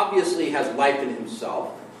Father obviously has life in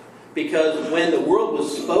himself, because when the world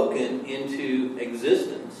was spoken into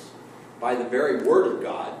existence by the very Word of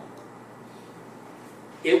God,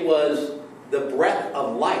 it was the breath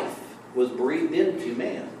of life was breathed into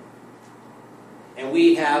man. And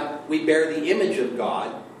we bear the image of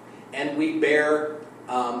God, and we bear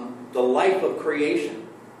the life of creation,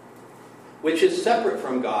 which is separate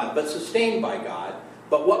from God, but sustained by God.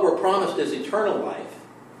 But what we're promised is eternal life,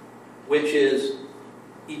 which is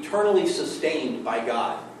eternally sustained by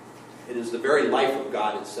God. It is the very life of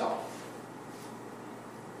God itself.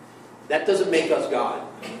 That doesn't make us God.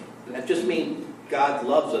 That just means God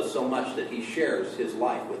loves us so much that he shares his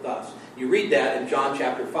life with us. You read that in John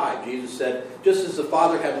chapter 5. Jesus said, just as the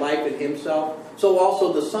Father had life in himself, so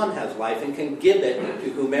also the Son has life and can give it to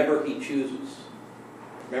whomever he chooses.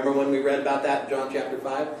 Remember when we read about that in John chapter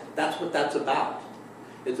 5? That's what that's about.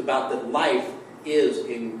 It's about that life is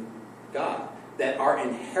in God. That our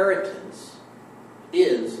inheritance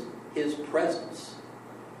is his presence.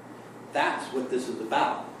 That's what this is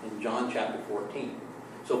about in John chapter 14.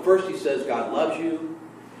 So first he says God loves you.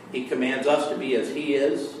 He commands us to be as he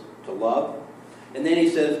is, to love. And then he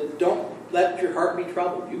says, don't let your heart be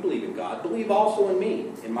troubled. You believe in God. Believe also in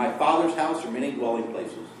me. In my Father's house are many dwelling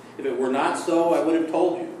places. If it were not so, I would have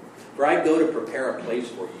told you. For I go to prepare a place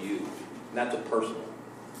for you. And that's a personal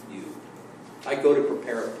you. I go to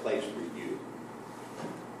prepare a place for you.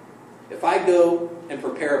 If I go and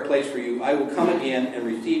prepare a place for you, I will come again and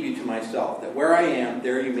receive you to myself, that where I am,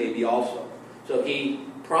 there you may be also. So he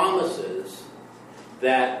promises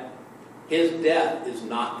that his death is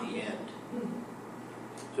not the end.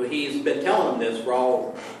 So he's been telling them this for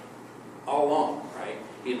all along, right?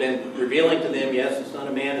 He's been revealing to them, yes, the Son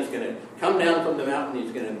of Man is going to come down from the mountain.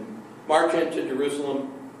 He's going to march into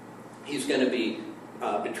Jerusalem. He's going to be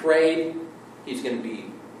betrayed. He's going to be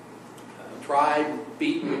tried,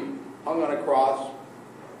 beaten, hung on a cross,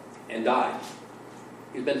 and die.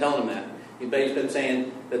 He's been telling them that. But he's been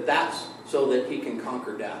saying that that's so that he can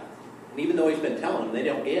conquer death. And even though he's been telling them, they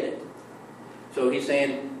don't get it. So he's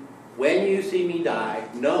saying, when you see me die,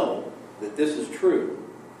 know that this is true.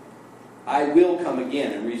 I will come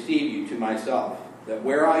again and receive you to myself, that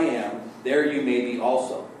where I am, there you may be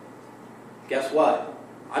also. Guess what?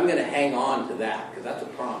 I'm going to hang on to that, because that's a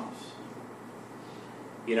promise.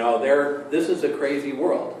 You know, this is a crazy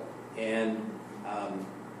world. And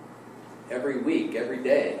every week, every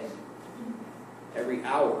day, every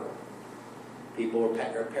hour, people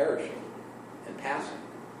are perishing and passing.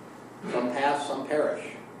 Some pass, some perish.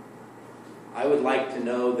 I would like to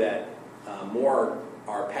know that more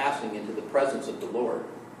are passing into the presence of the Lord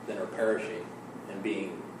than are perishing and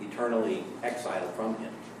being eternally exiled from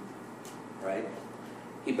him. Right?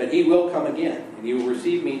 But he will come again, and he will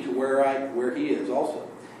receive me to where he is also.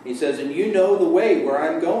 He says, and you know the way where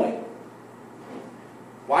I'm going.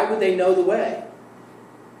 Why would they know the way?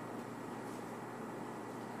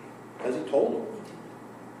 Because he told them.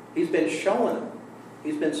 He's been showing them.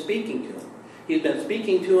 He's been speaking to them. He's been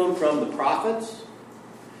speaking to them from the prophets.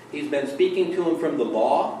 He's been speaking to them from the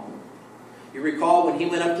law. You recall when he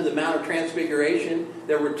went up to the Mount of Transfiguration,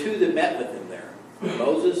 there were two that met with him there.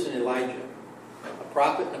 Moses and Elijah. A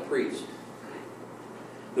prophet and a priest.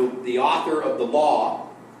 The author of the law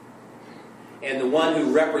and the one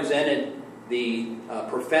who represented the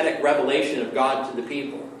prophetic revelation of God to the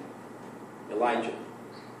people. Elijah,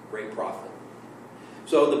 great prophet.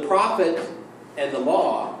 So the prophet and the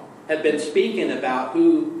law have been speaking about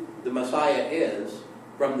who the Messiah is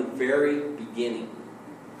from the very beginning.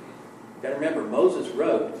 You've got to remember, Moses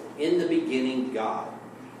wrote, in the beginning God.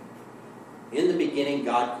 In the beginning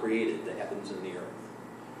God created the heavens and the earth.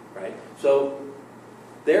 Right? So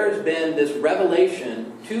there's been this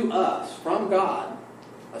revelation to us from God,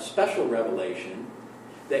 a special revelation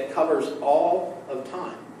that covers all of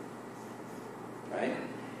time. Right?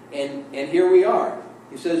 And here we are.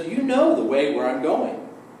 He says, you know the way where I'm going.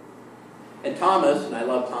 And Thomas, and I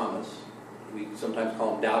love Thomas, we sometimes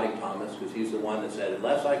call him Doubting Thomas, because he's the one that said,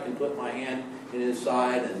 unless I can put my hand in his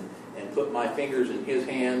side and put my fingers in his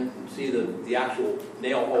hand and see the actual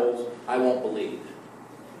nail holes, I won't believe.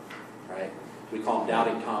 Right? We call him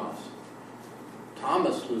Doubting Thomas.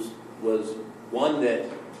 Thomas was one that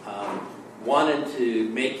wanted to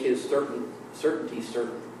make his certainty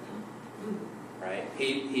certain. Right?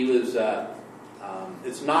 He was.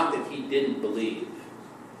 It's not that he didn't believe.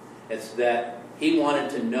 It's that he wanted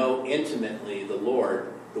to know intimately the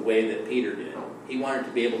Lord the way that Peter did. He wanted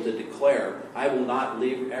to be able to declare, I will not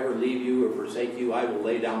ever leave you or forsake you. I will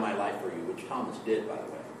lay down my life for you, which Thomas did, by the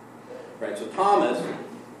way. Right? So Thomas,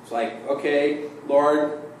 it's like, okay,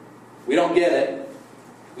 Lord, we don't get it.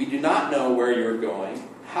 We do not know where you're going.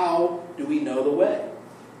 How do we know the way?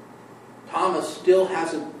 Thomas still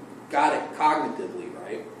hasn't got it cognitively,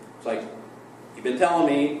 right? It's like, you've been telling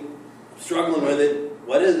me, I'm struggling with it.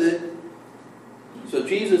 What is it? So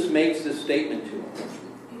Jesus makes this statement to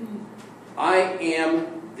him. I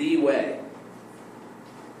am the way.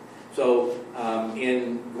 So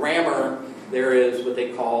in grammar, there is what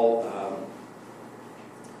they call,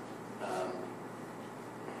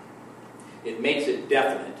 it makes it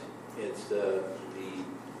definite. It's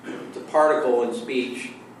it's a particle in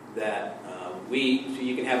speech that so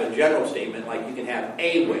you can have a general statement, like you can have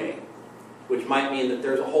a way, which might mean that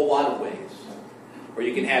there's a whole lot of ways. Or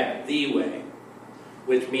you can have the way,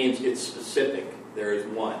 which means it's specific. There is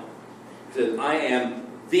one. It says, I am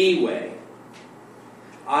the way.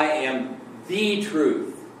 I am the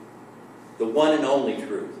truth. The one and only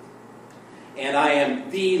truth. And I am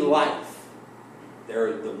the life. There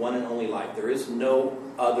is the one and only life. There is no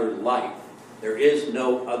other life. There is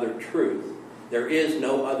no other truth. There is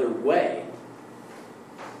no other way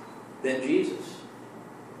than Jesus.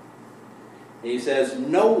 And he says,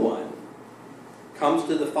 no one comes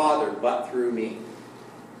to the Father but through me.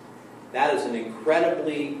 That is an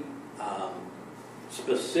incredibly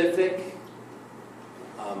specific,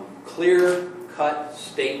 clear-cut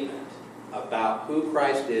statement about who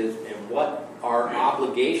Christ is and what our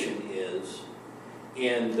obligation is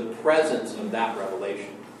in the presence of that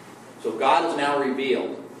revelation. So God is now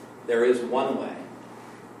revealed. There is one way.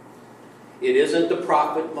 It isn't the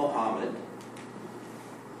prophet Muhammad.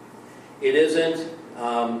 It isn't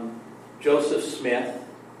Joseph Smith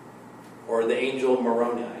or the angel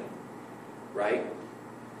Moroni, right?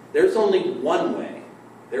 There's only one way.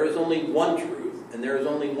 There is only one truth, and there is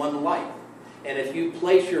only one life. And if you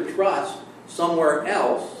place your trust somewhere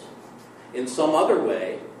else, in some other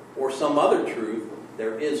way, or some other truth,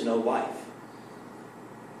 there is no life.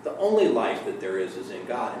 The only life that there is in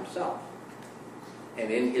God himself and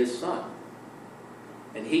in his Son.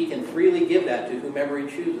 And he can freely give that to whomever he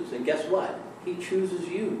chooses. And guess what? He chooses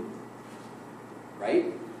you.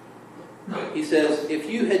 Right? He says, if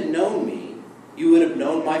you had known me, you would have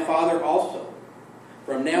known my Father also.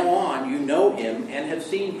 From now on, you know him and have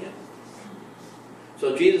seen him.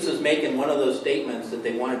 So Jesus is making one of those statements that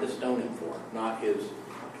they wanted to stone him for. Not his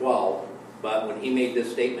 12, but when he made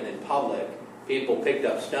this statement in public, people picked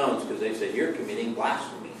up stones because they said, you're committing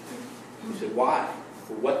blasphemy. He said, why?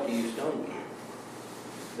 For what do you stone me?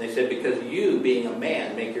 And they said, because you, being a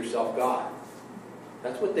man, make yourself God.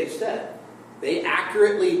 That's what they said. They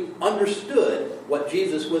accurately understood what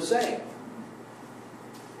Jesus was saying.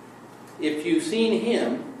 If you've seen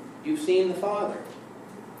him, you've seen the Father.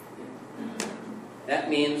 That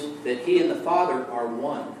means that he and the Father are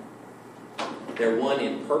one. They're one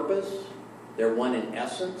in purpose. They're one in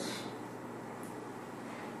essence.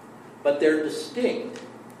 But they're distinct.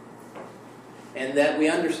 And that we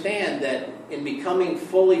understand that in becoming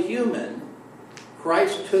fully human,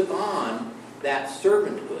 Christ took on that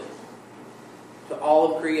servanthood to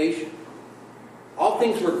all of creation. All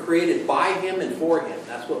things were created by him and for him.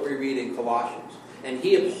 That's what we read in Colossians. And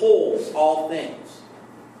he upholds all things.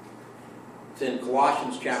 It's in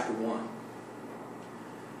Colossians chapter 1.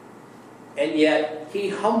 And yet, he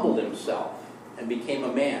humbled himself and became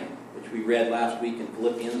a man, which we read last week in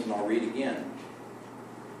Philippians, and I'll read again.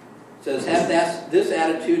 It says, have this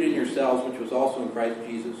attitude in yourselves, which was also in Christ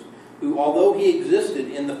Jesus, who, although he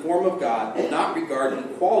existed in the form of God, did not regard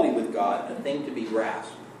equality with God a thing to be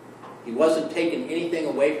grasped. He wasn't taking anything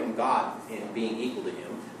away from God in being equal to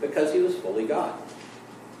him, because he was fully God.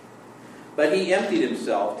 But he emptied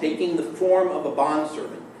himself, taking the form of a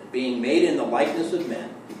bondservant, being made in the likeness of men.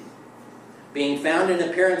 Being found in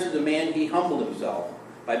appearance as a man, he humbled himself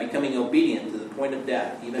by becoming obedient to the point of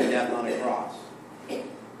death, even death on a cross.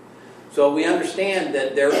 So we understand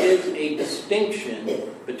that there is a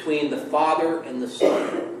distinction between the Father and the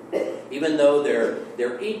Son. Even though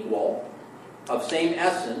they're equal, of same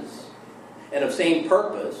essence, and of same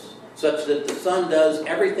purpose, such that the Son does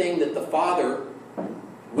everything that the Father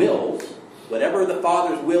wills. Whatever the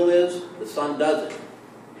Father's will is, the Son does it.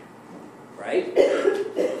 Right?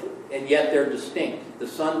 And yet they're distinct. The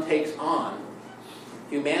Son takes on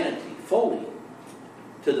humanity fully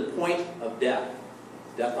to the point of death.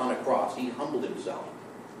 Death on a cross. He humbled himself.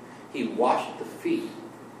 He washed the feet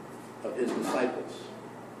of his disciples.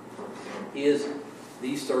 He is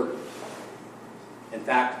the servant. In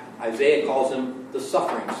fact, Isaiah calls him the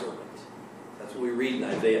suffering servant. That's what we read in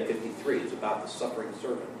Isaiah 53. It's about the suffering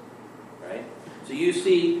servant. Right? So you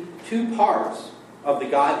see two parts of the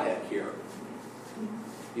Godhead here.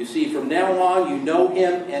 You see, from now on, you know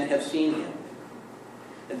him and have seen him.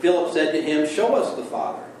 And Philip said to him, show us the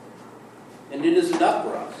Father, and it is enough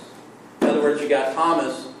for us. In other words, you got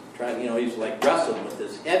Thomas trying, he's like wrestling with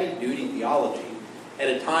this heavy-duty theology at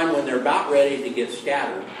a time when they're about ready to get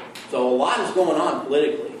scattered. So a lot is going on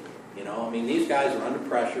politically. These guys are under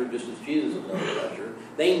pressure, just as Jesus is under pressure.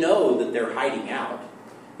 They know that they're hiding out,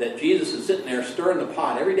 that Jesus is sitting there stirring the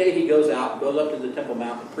pot. Every day he goes out, goes up to the Temple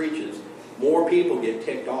Mount and preaches, more people get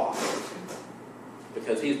ticked off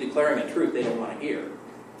because he's declaring a truth they don't want to hear.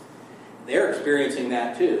 They're experiencing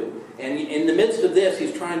that too. And in the midst of this,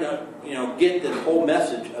 he's trying to, get this whole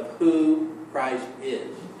message of who Christ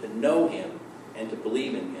is, to know him and to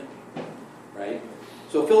believe in him. Right?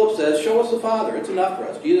 So Philip says, show us the Father. It's enough for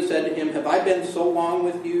us. Jesus said to him, have I been so long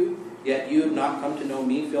with you, yet you have not come to know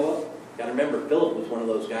me, Philip? Got to remember, Philip was one of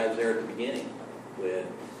those guys there at the beginning with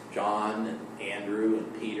John and Andrew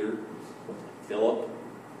and Peter. Philip,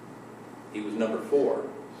 he was number 4.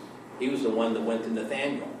 He was the one that went to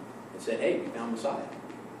Nathanael and said, hey, we found Messiah.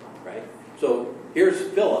 Right? So here's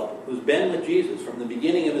Philip, who's been with Jesus from the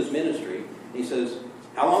beginning of his ministry. He says,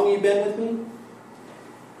 how long have you been with me?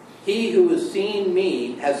 He who has seen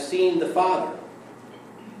me has seen the Father.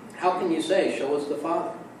 How can you say, show us the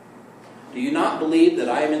Father? Do you not believe that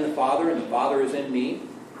I am in the Father and the Father is in me?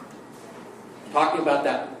 Talking about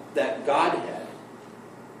that Godhead,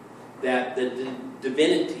 that the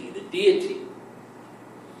divinity, the deity,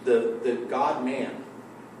 the God-man.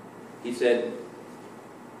 He said,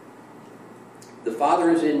 the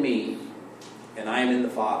Father is in me and I am in the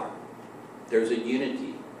Father. There's a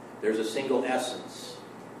unity. There's a single essence.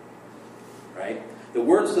 Right? The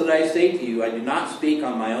words that I say to you, I do not speak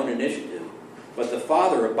on my own initiative, but the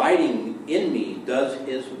Father abiding in me does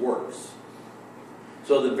his works.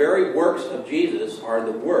 So the very works of Jesus are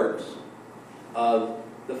the works of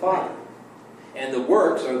the Father. And the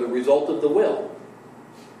works are the result of the will.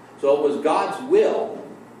 So it was God's will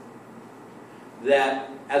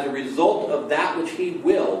that as a result of that which he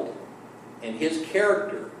willed and his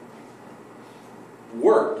character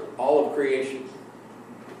worked all of creation.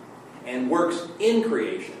 And works in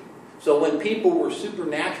creation. So when people were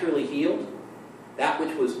supernaturally healed, that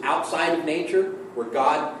which was outside of nature, where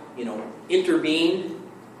God, intervened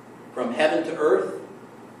from heaven to earth,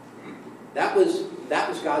 that was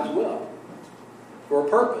God's will for a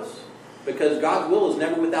purpose. Because God's will is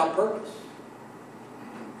never without purpose.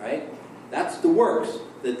 Right? That's the works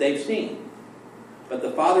that they've seen. But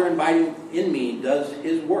the Father abiding in me does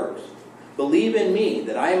his works. Believe in me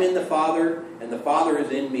that I am in the Father and the Father is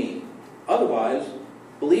in me. Otherwise,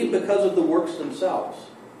 believe because of the works themselves.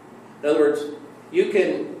 In other words, you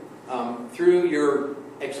can, through your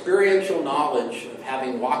experiential knowledge of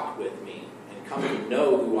having walked with me and come to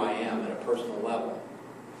know who I am at a personal level,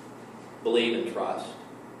 believe and trust.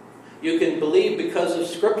 You can believe because of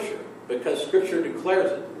Scripture, because Scripture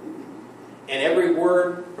declares it. And every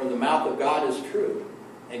word from the mouth of God is true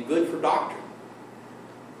and good for doctrine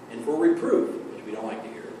and for reproof, which we don't like to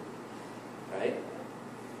hear. Right?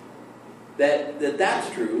 That's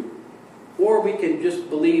true, or we can just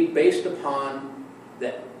believe based upon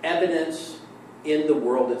the evidence in the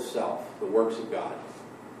world itself, the works of God.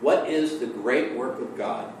 What is the great work of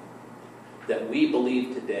God that we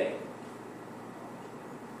believe today?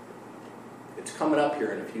 It's coming up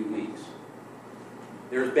here in a few weeks.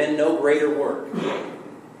 There's been no greater work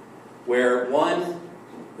where one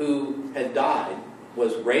who had died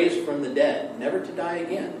was raised from the dead, never to die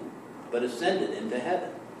again, but ascended into heaven.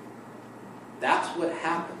 That's what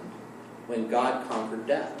happened when God conquered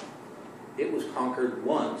death. It was conquered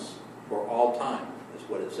once for all time, is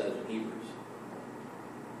what it says in Hebrews.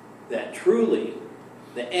 That truly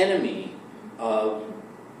the enemy of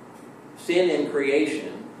sin in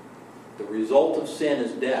creation, the result of sin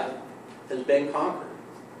is death, has been conquered.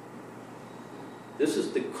 This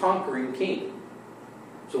is the conquering king.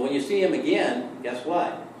 So when you see him again, guess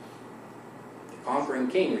what? The conquering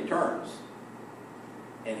king returns.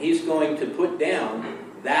 And he's going to put down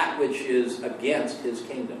that which is against his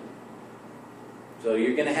kingdom. So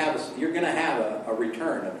you're going to have a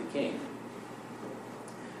return of the king.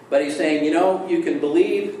 But he's saying, you can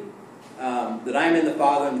believe that I'm in the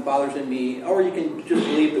Father and the Father's in me, or you can just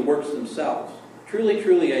believe the works themselves. Truly,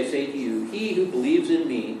 truly, I say to you, he who believes in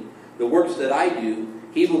me, the works that I do,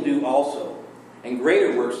 he will do also. And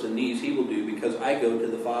greater works than these he will do, because I go to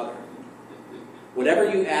the Father. Whatever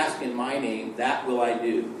you ask in my name, that will I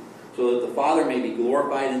do, so that the Father may be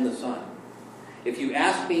glorified in the Son. If you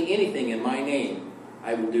ask me anything in my name,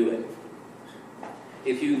 I will do it.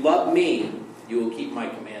 If you love me, you will keep my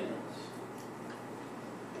commandments.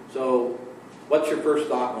 So, what's your first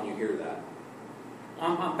thought when you hear that?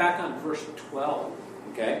 I'm back on verse 12,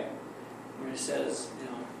 Okay? where it says,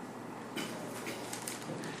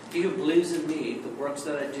 he who believes in me, the works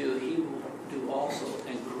that I do, he will do also,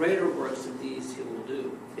 and greater works than these he will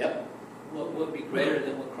do. Yep. What would be greater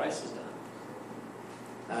than what Christ has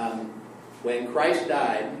done? When Christ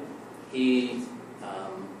died, he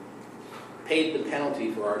paid the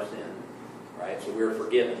penalty for our sin, right? So we're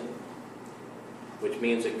forgiven, which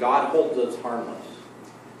means that God holds us harmless.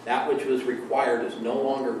 That which was required is no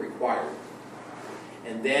longer required.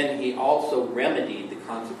 And then he also remedied the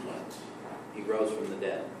consequence. He rose from the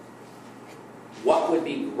dead. What would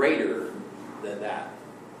be greater than that?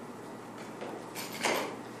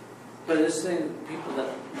 But it's saying people that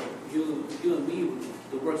you and me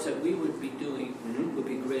the works that we would be doing Mhm. would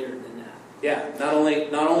be greater than that. Yeah, not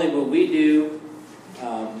only will we do,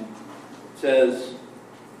 says,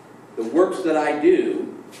 the works that I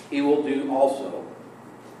do, he will do also,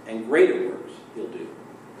 and greater works he'll do,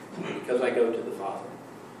 because I go to the Father.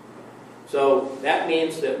 So that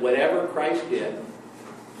means that whatever Christ did,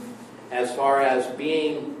 as far as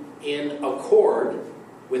being in accord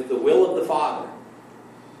with the will of the Father,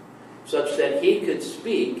 such that he could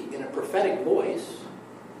speak in a prophetic voice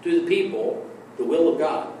to the people the will of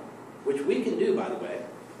God, which we can do, by the way.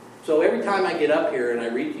 So every time I get up here and I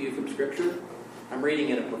read to you from Scripture, I'm reading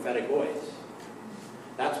in a prophetic voice.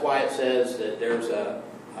 That's why it says that there's a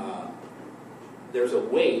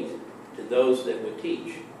weight to those that would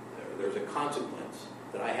teach. There's a consequence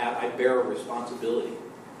that I bear a responsibility.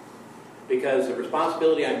 Because the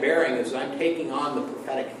responsibility I'm bearing is I'm taking on the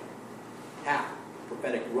prophetic hat,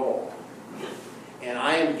 prophetic role. And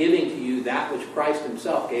I am giving to you that which Christ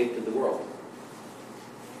himself gave to the world.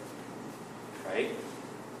 Right?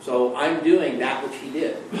 So I'm doing that which he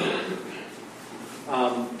did.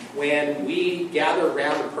 When we gather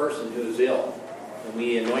around a person who is ill, and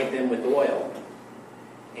we anoint them with oil,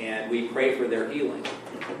 and we pray for their healing,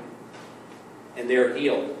 and they're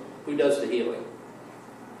healed, who does the healing?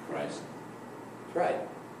 Christ. That's right.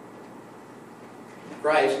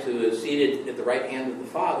 Christ, who is seated at the right hand of the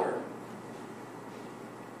Father,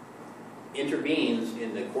 intervenes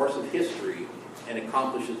in the course of history and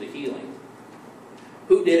accomplishes the healing.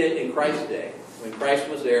 Who did it in Christ's day? When Christ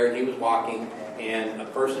was there and he was walking and a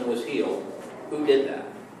person was healed, who did that?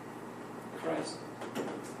 Christ.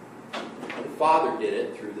 The Father did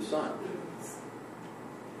it through the Son.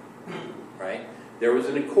 Right? There was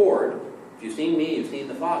an accord. If you've seen me, you've seen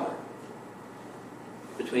the Father.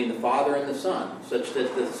 Between the Father and the Son, such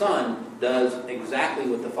that the Son does exactly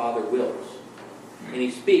what the Father wills. And he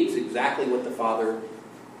speaks exactly what the Father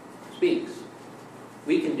speaks.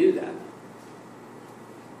 We can do that.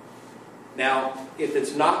 Now, if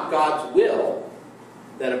it's not God's will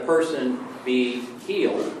that a person be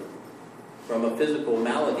healed from a physical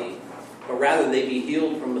malady, but rather they be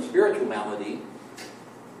healed from a spiritual malady,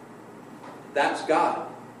 that's God.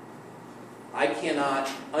 I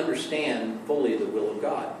cannot understand fully the will of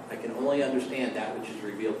God. I can only understand that which is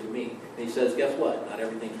revealed to me. And he says, guess what? Not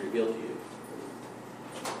everything's revealed to you.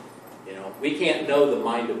 You know, we can't know the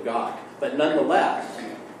mind of God. But nonetheless,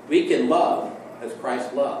 we can love as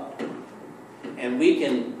Christ loved. And we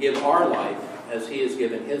can give our life as he has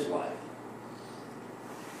given his life.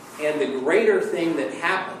 And the greater thing that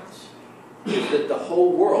happens is that the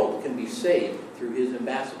whole world can be saved through his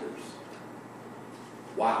ambassadors.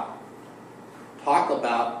 Wow. Talk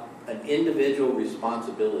about an individual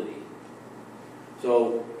responsibility.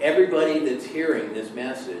 So everybody that's hearing this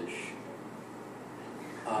message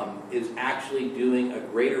is actually doing a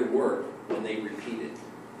greater work when they repeat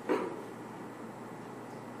it.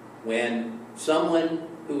 When someone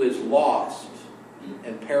who is lost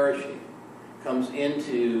and perishing comes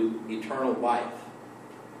into eternal life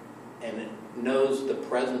and knows the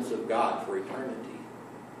presence of God for eternity,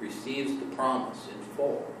 receives the promise in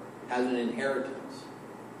full, has an inheritance,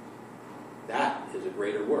 that is a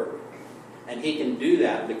greater work. And he can do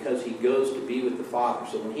that because he goes to be with the Father.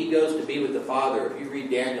 So when he goes to be with the Father, if you read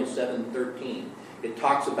Daniel 7:13, it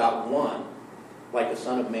talks about one like a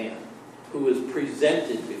son of man who is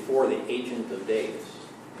presented before the Ancient of Days.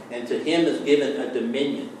 And to him is given a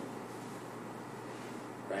dominion.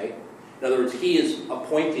 Right? In other words, he is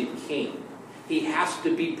appointed king. He has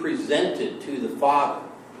to be presented to the Father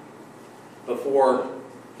before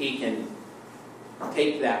he can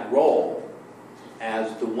take that role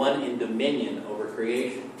as the one in dominion over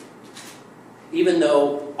creation. Even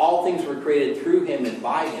though all things were created through him and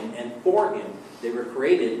by him and for him, they were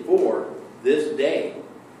created for this day,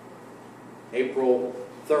 April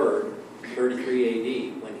 3rd, 33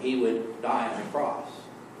 AD, when he would die on the cross.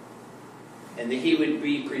 And that he would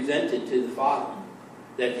be presented to the Father.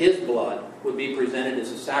 That his blood would be presented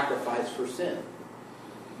as a sacrifice for sin.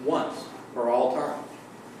 Once, for all time.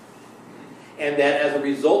 And that as a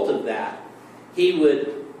result of that, he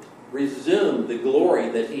would resume the glory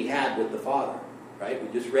that he had with the Father. Right?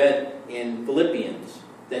 We just read in Philippians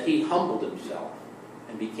that he humbled himself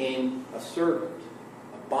and became a servant,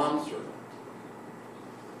 a bondservant.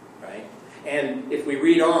 Right? And if we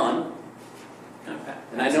read on,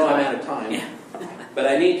 and I know I'm out of time, but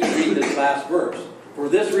I need to read this last verse. For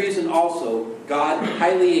this reason also, God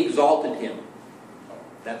highly exalted him.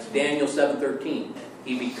 That's Daniel 7:13.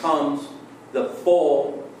 He becomes the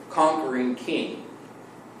full conquering king.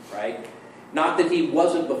 Right? Not that he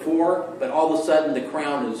wasn't before, but all of a sudden the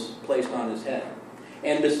crown is placed on his head.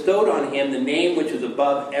 and bestowed on him the name which is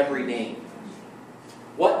above every name.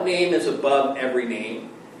 What name is above every name?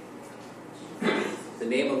 The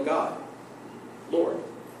name of God, Lord.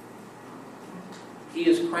 He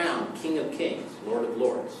is crowned King of Kings, Lord of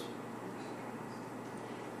Lords.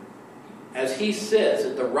 As he sits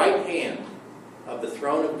at the right hand of the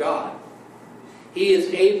throne of God, he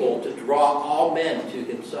is able to draw all men to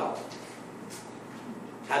himself.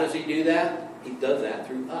 How does he do that? He does that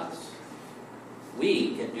through us.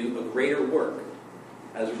 We can do a greater work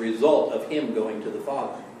as a result of him going to the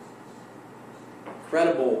Father.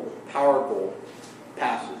 Incredible, powerful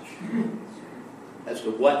passage as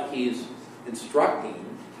to what he's instructing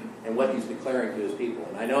and what he's declaring to his people.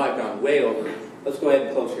 And I know I've gone way over. Let's go ahead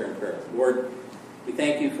and close here in prayer. Lord, we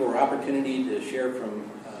thank you for our opportunity to share from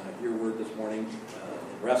your word this morning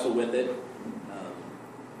and wrestle with it.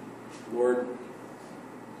 Lord,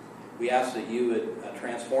 we ask that you would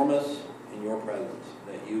transform us in your presence,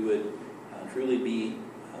 that you would truly be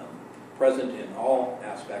present in all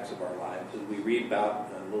aspects of our lives. As we read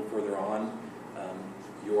about a little further on,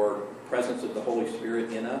 your presence of the Holy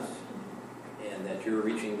Spirit in us, and that you're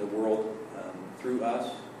reaching the world through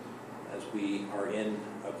us as we are in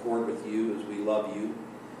accord with you, as we love you.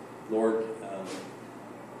 Lord,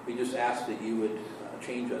 we just ask that you would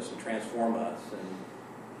change us and transform us.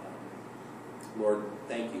 And Lord,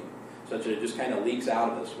 thank you. Such that it just kind of leaks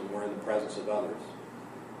out of us when we're in the presence of others.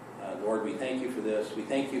 Lord, we thank you for this. We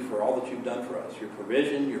thank you for all that you've done for us, your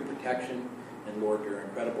provision, your protection, and Lord, your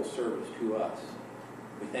incredible service to us.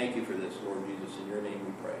 We thank you for this, Lord Jesus. In your name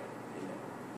we pray.